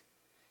Egypt.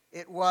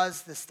 It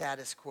was the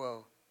status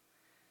quo.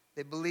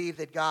 They believed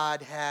that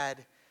God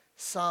had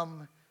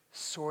some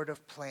sort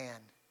of plan.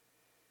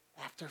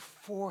 After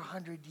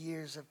 400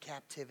 years of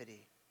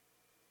captivity,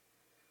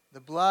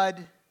 the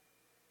blood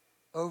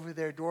over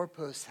their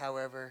doorposts,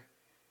 however,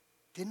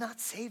 did not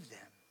save them.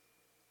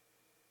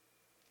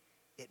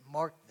 It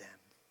marked them.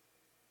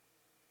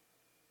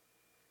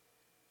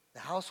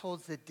 The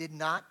households that did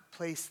not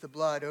place the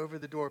blood over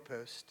the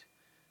doorpost,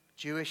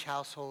 Jewish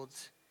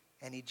households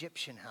and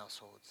Egyptian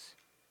households,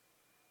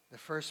 the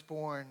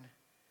firstborn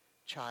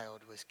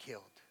child was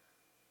killed.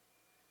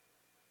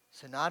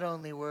 So not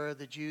only were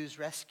the Jews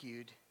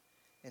rescued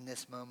in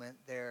this moment,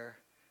 their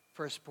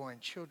firstborn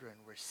children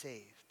were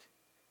saved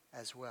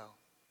as well.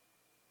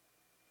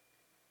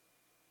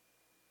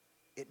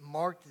 It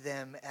marked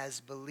them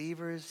as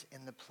believers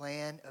in the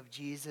plan of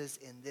Jesus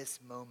in this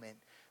moment,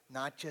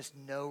 not just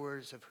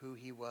knowers of who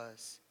he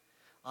was.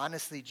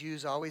 Honestly,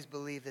 Jews always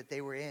believed that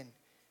they were in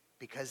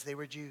because they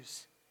were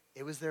Jews.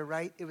 It was their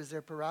right, it was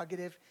their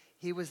prerogative.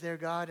 He was their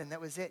God, and that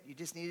was it. You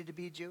just needed to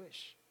be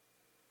Jewish.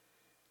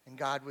 And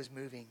God was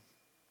moving.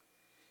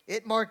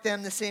 It marked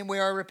them the same way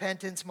our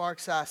repentance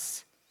marks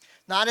us.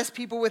 Not as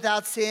people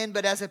without sin,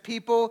 but as a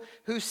people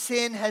whose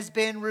sin has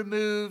been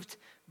removed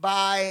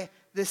by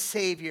the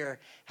Savior.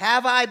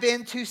 Have I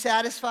been too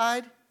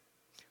satisfied?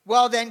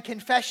 Well then,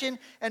 confession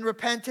and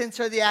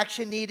repentance are the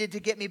action needed to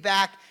get me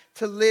back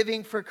to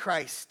living for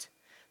Christ.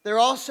 There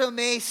also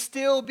may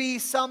still be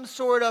some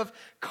sort of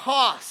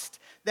cost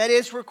that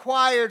is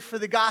required for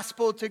the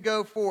gospel to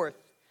go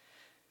forth,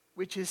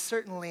 which is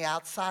certainly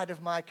outside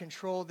of my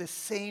control, the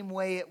same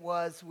way it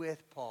was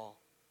with Paul.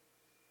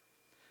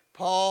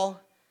 Paul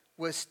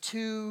was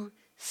too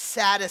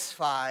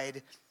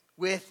satisfied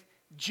with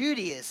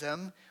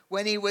Judaism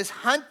when he was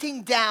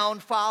hunting down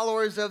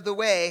followers of the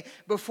way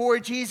before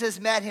Jesus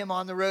met him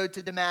on the road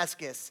to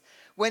Damascus.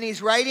 When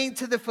he's writing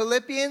to the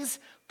Philippians,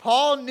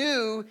 Paul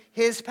knew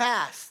his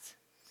past,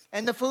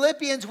 and the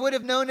Philippians would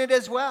have known it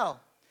as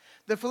well.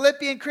 The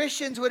Philippian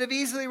Christians would have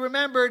easily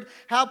remembered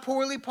how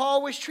poorly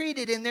Paul was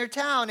treated in their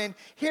town, and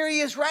here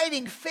he is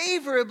writing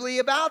favorably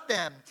about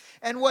them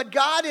and what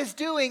God is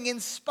doing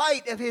in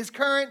spite of his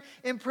current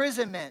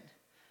imprisonment.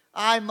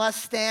 I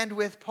must stand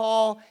with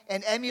Paul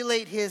and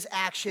emulate his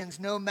actions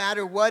no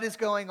matter what is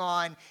going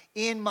on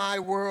in my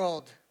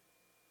world.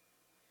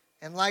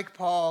 And like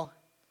Paul,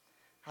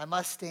 I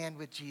must stand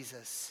with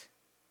Jesus.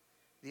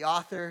 The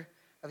author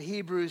of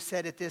Hebrews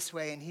said it this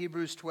way in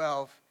Hebrews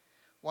 12,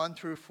 1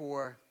 through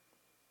 4.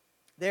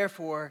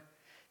 Therefore,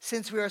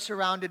 since we are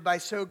surrounded by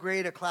so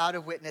great a cloud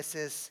of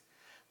witnesses.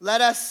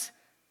 Let us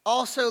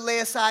also lay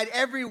aside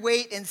every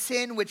weight and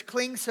sin which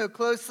clings so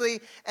closely,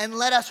 and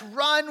let us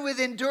run with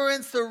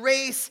endurance the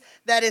race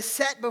that is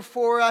set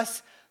before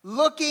us,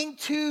 looking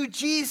to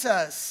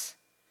Jesus,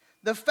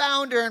 the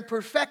founder and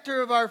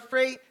perfecter of our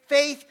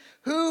faith,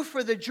 who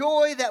for the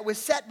joy that was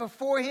set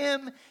before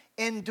him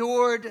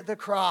endured the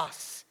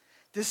cross,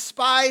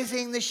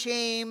 despising the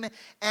shame,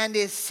 and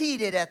is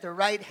seated at the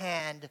right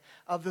hand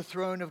of the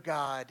throne of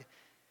God.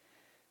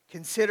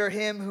 Consider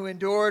him who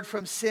endured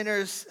from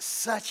sinners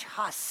such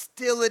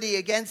hostility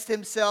against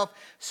himself,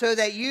 so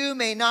that you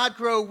may not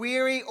grow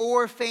weary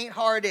or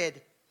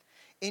faint-hearted.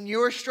 In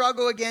your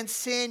struggle against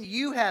sin,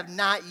 you have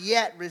not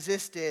yet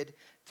resisted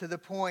to the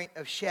point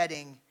of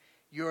shedding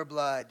your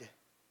blood.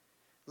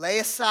 Lay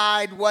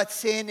aside what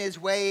sin is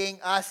weighing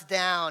us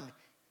down.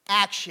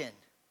 Action.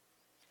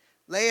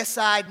 Lay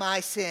aside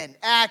my sin.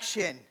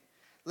 Action.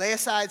 Lay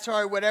aside,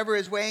 whatever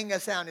is weighing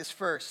us down is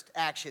first.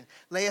 Action.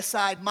 Lay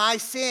aside my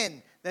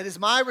sin. That is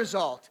my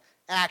result.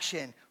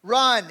 Action.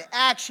 Run.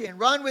 Action.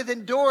 Run with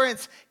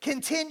endurance.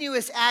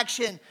 Continuous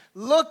action.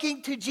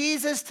 Looking to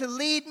Jesus to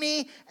lead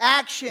me.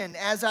 Action.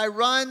 As I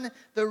run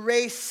the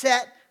race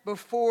set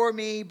before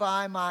me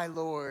by my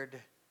Lord.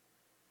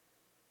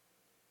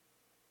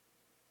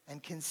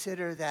 And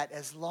consider that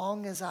as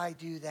long as I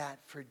do that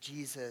for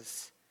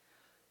Jesus,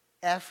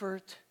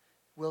 effort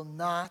will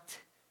not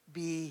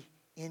be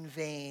in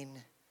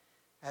vain,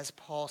 as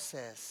Paul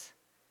says.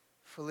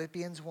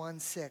 Philippians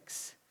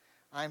 1:6.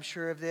 I'm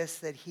sure of this,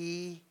 that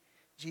he,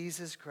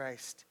 Jesus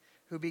Christ,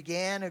 who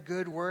began a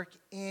good work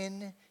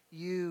in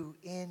you,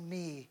 in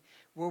me,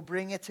 will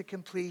bring it to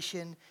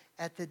completion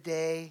at the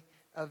day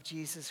of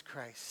Jesus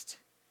Christ.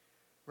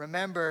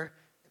 Remember,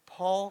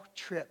 Paul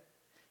Tripp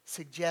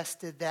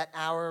suggested that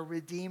our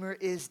Redeemer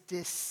is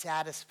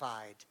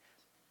dissatisfied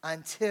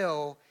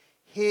until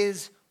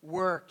his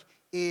work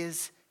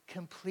is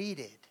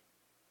completed.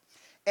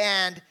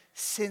 And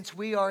since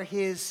we are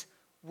his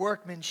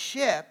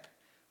workmanship,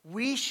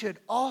 we should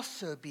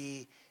also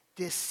be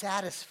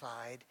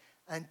dissatisfied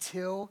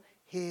until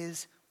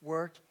his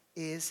work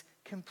is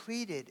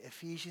completed.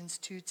 Ephesians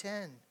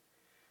 2:10.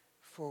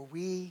 For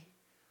we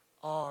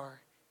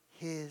are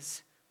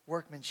his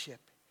workmanship,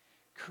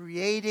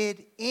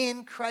 created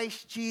in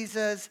Christ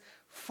Jesus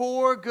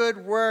for good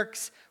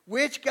works,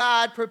 which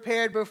God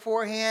prepared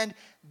beforehand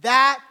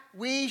that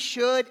we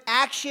should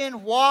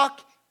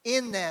walk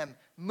in them.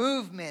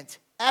 Movement,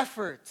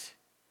 effort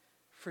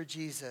for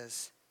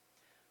Jesus.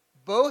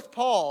 Both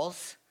Paul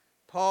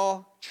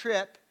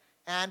Tripp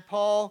and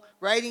Paul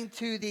writing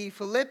to the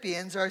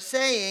Philippians are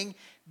saying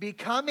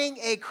becoming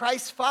a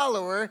Christ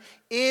follower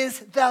is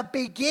the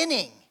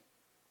beginning,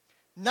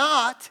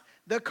 not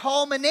the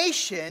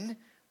culmination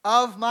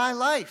of my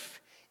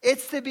life.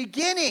 It's the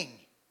beginning,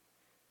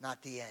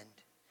 not the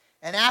end.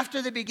 And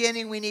after the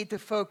beginning, we need to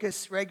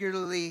focus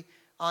regularly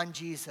on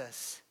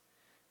Jesus,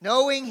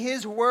 knowing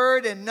his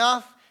word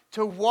enough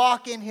to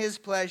walk in his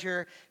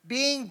pleasure,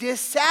 being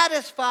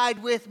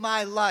dissatisfied with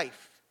my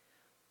life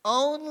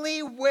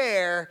only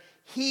where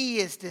he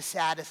is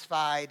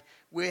dissatisfied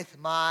with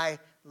my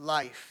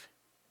life.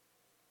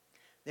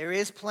 There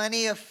is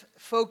plenty of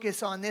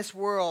focus on this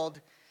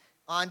world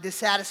on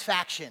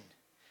dissatisfaction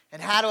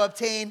and how to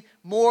obtain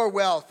more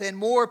wealth and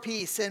more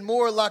peace and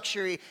more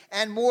luxury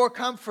and more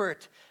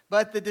comfort.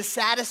 But the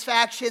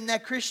dissatisfaction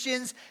that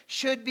Christians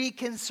should be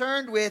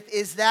concerned with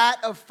is that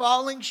of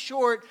falling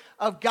short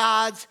of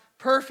God's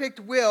perfect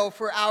will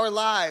for our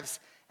lives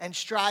and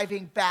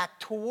striving back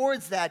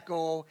towards that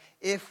goal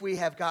if we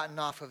have gotten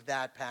off of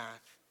that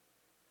path.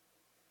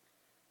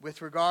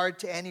 With regard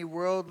to any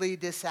worldly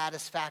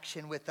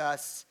dissatisfaction with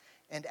us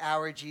and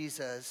our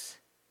Jesus,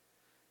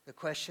 the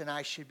question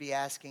I should be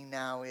asking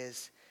now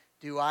is,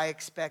 do I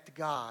expect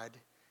God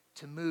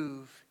to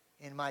move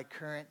in my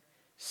current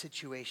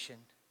situation?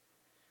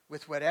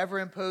 With whatever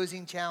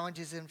imposing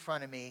challenges in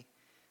front of me,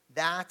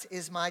 that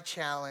is my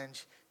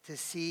challenge to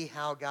see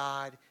how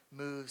God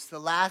moves. The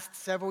last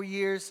several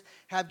years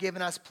have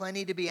given us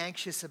plenty to be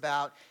anxious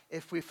about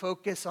if we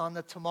focus on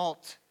the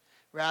tumult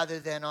rather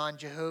than on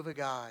Jehovah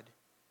God.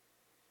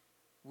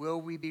 Will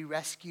we be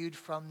rescued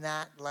from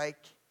that like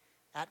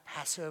at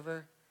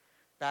Passover?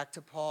 Back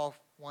to Paul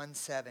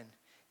 1:7.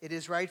 It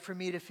is right for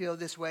me to feel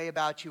this way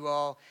about you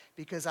all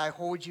because I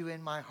hold you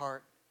in my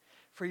heart.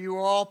 For you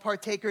are all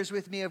partakers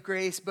with me of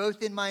grace,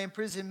 both in my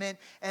imprisonment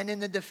and in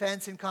the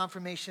defense and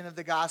confirmation of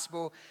the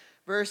gospel.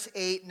 Verse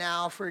 8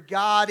 now, for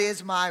God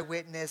is my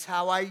witness,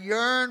 how I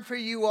yearn for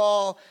you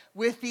all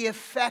with the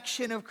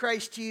affection of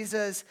Christ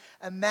Jesus.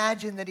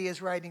 Imagine that he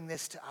is writing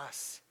this to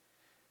us.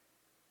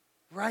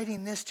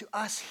 Writing this to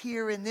us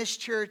here in this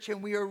church,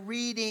 and we are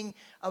reading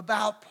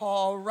about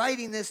Paul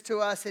writing this to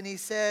us, and he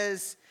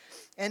says,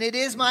 and it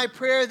is my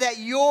prayer that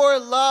your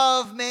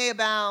love may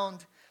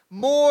abound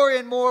more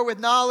and more with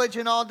knowledge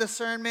and all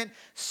discernment,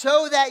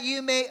 so that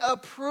you may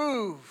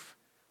approve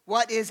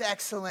what is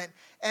excellent,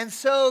 and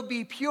so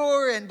be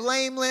pure and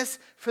blameless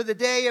for the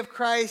day of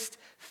Christ,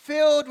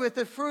 filled with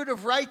the fruit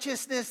of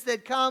righteousness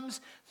that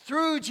comes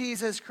through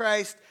Jesus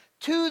Christ,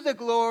 to the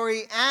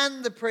glory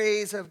and the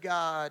praise of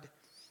God.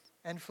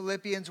 And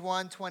Philippians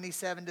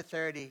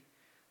 1:27-30.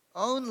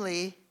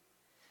 Only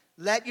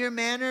let your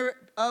manner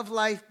of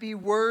life be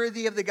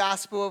worthy of the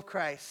gospel of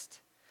Christ,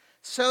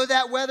 so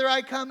that whether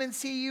I come and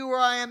see you or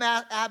I am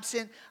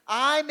absent,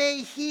 I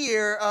may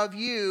hear of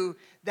you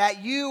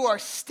that you are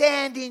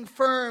standing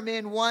firm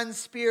in one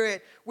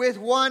spirit, with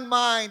one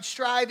mind,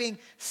 striving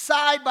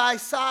side by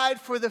side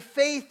for the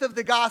faith of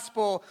the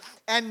gospel,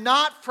 and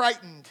not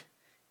frightened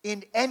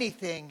in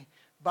anything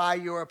by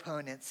your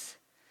opponents.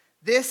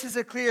 This is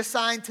a clear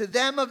sign to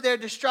them of their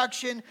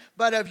destruction,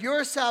 but of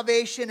your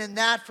salvation, and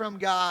that from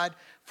God.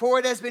 For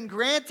it has been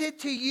granted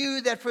to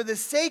you that for the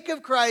sake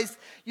of Christ,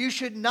 you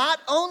should not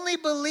only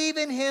believe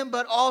in him,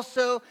 but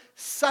also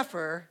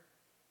suffer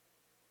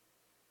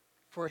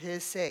for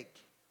his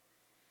sake.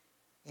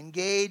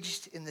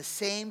 Engaged in the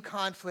same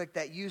conflict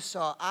that you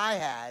saw I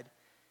had,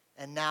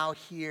 and now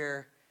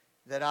hear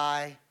that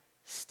I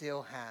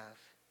still have.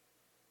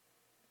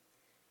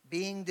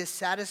 Being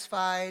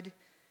dissatisfied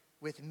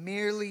with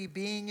merely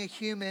being a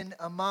human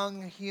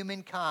among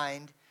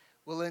humankind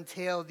will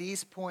entail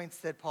these points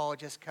that Paul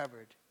just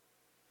covered.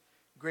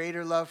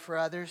 Greater love for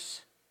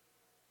others,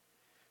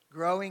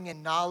 growing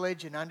in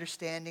knowledge and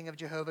understanding of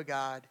Jehovah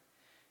God,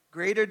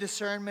 greater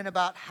discernment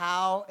about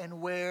how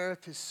and where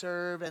to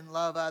serve and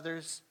love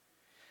others,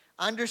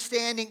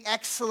 understanding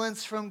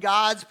excellence from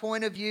God's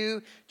point of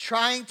view,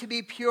 trying to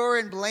be pure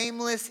and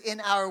blameless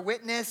in our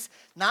witness,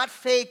 not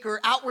fake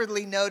or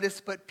outwardly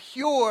noticed, but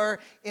pure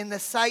in the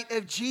sight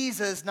of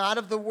Jesus, not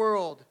of the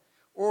world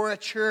or a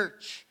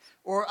church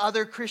or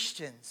other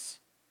Christians.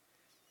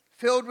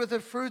 Filled with the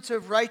fruits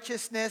of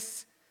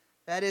righteousness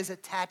that is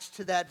attached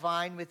to that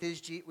vine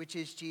which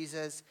is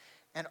Jesus,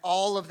 and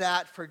all of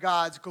that for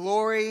God's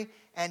glory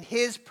and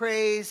his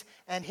praise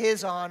and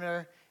his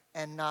honor,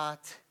 and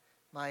not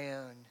my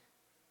own.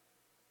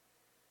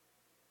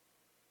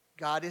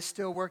 God is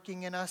still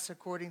working in us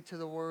according to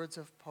the words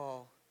of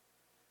Paul.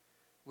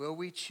 Will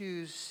we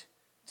choose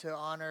to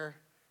honor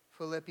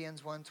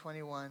Philippians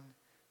 1:21,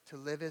 to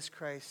live as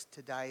Christ,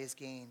 to die as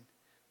gain?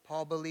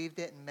 Paul believed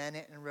it and meant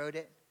it and wrote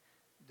it.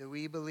 Do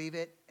we believe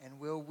it, and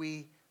will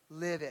we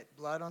live it?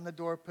 Blood on the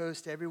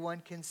doorpost,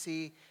 everyone can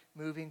see,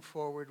 moving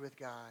forward with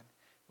God.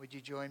 Would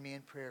you join me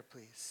in prayer,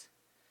 please?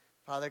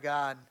 Father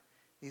God,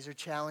 these are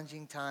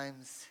challenging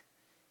times,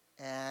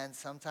 and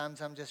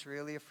sometimes I'm just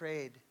really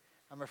afraid.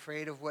 I'm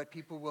afraid of what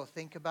people will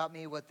think about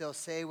me, what they'll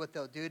say, what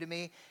they'll do to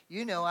me.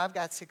 You know, I've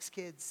got 6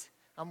 kids.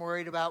 I'm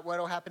worried about what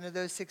will happen to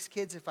those 6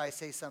 kids if I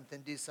say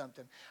something, do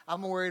something.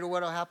 I'm worried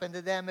what will happen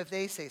to them if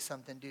they say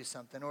something, do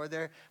something, or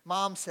their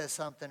mom says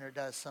something or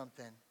does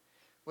something.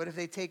 What if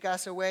they take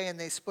us away and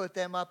they split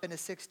them up into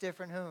 6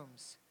 different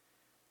homes?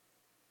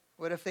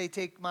 What if they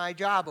take my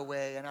job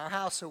away and our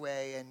house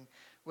away? And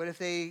what if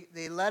they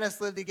let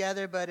us live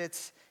together, but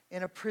it's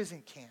in a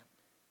prison camp?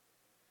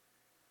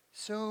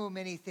 So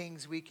many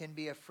things we can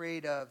be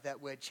afraid of that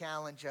would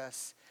challenge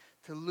us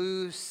to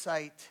lose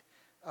sight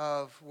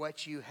of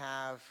what you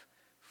have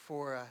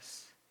for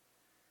us.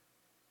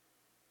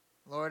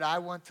 Lord, I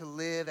want to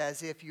live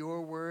as if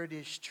your word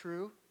is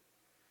true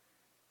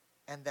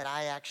and that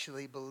I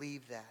actually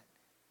believe that.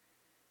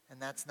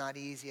 And that's not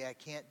easy. I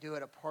can't do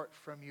it apart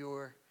from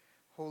your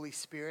Holy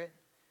Spirit.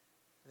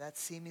 That's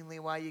seemingly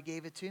why you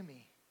gave it to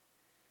me.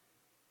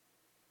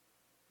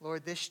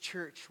 Lord, this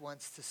church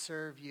wants to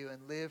serve you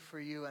and live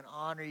for you and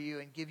honor you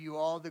and give you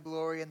all the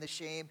glory and the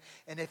shame.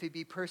 And if it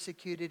be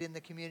persecuted in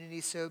the community,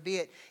 so be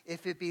it.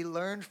 If it be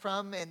learned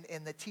from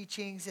in the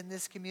teachings in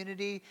this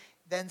community,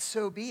 then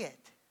so be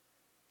it.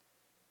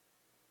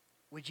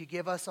 Would you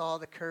give us all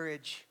the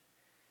courage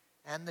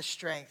and the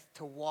strength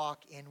to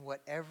walk in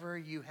whatever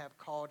you have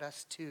called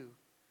us to,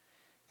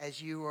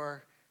 as you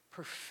are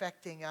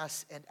perfecting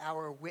us and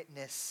our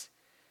witness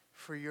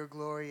for your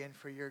glory and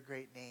for your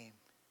great name.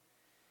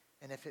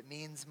 And if it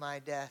means my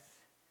death,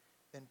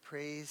 then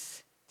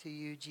praise to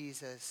you,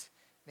 Jesus.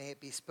 May it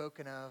be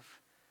spoken of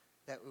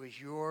that it was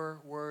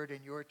your word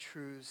and your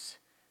truths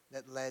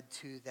that led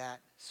to that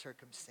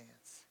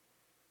circumstance.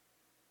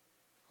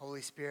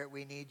 Holy Spirit,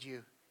 we need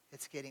you.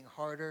 It's getting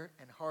harder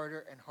and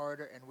harder and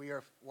harder, and we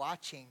are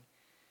watching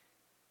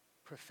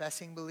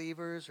professing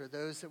believers or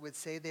those that would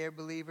say they're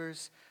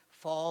believers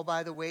fall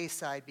by the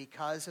wayside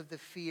because of the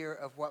fear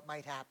of what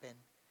might happen.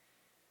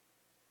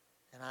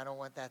 And I don't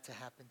want that to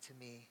happen to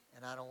me,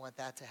 and I don't want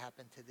that to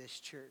happen to this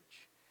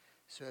church.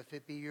 So if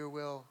it be your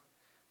will,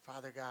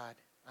 Father God,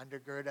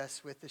 undergird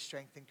us with the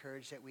strength and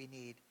courage that we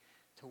need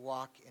to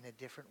walk in a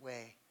different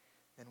way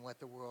than what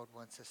the world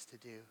wants us to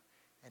do,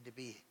 and to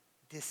be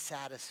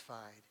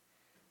dissatisfied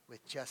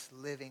with just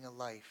living a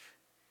life,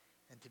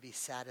 and to be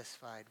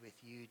satisfied with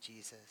you,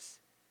 Jesus.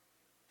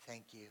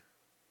 Thank you.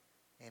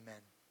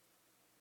 Amen.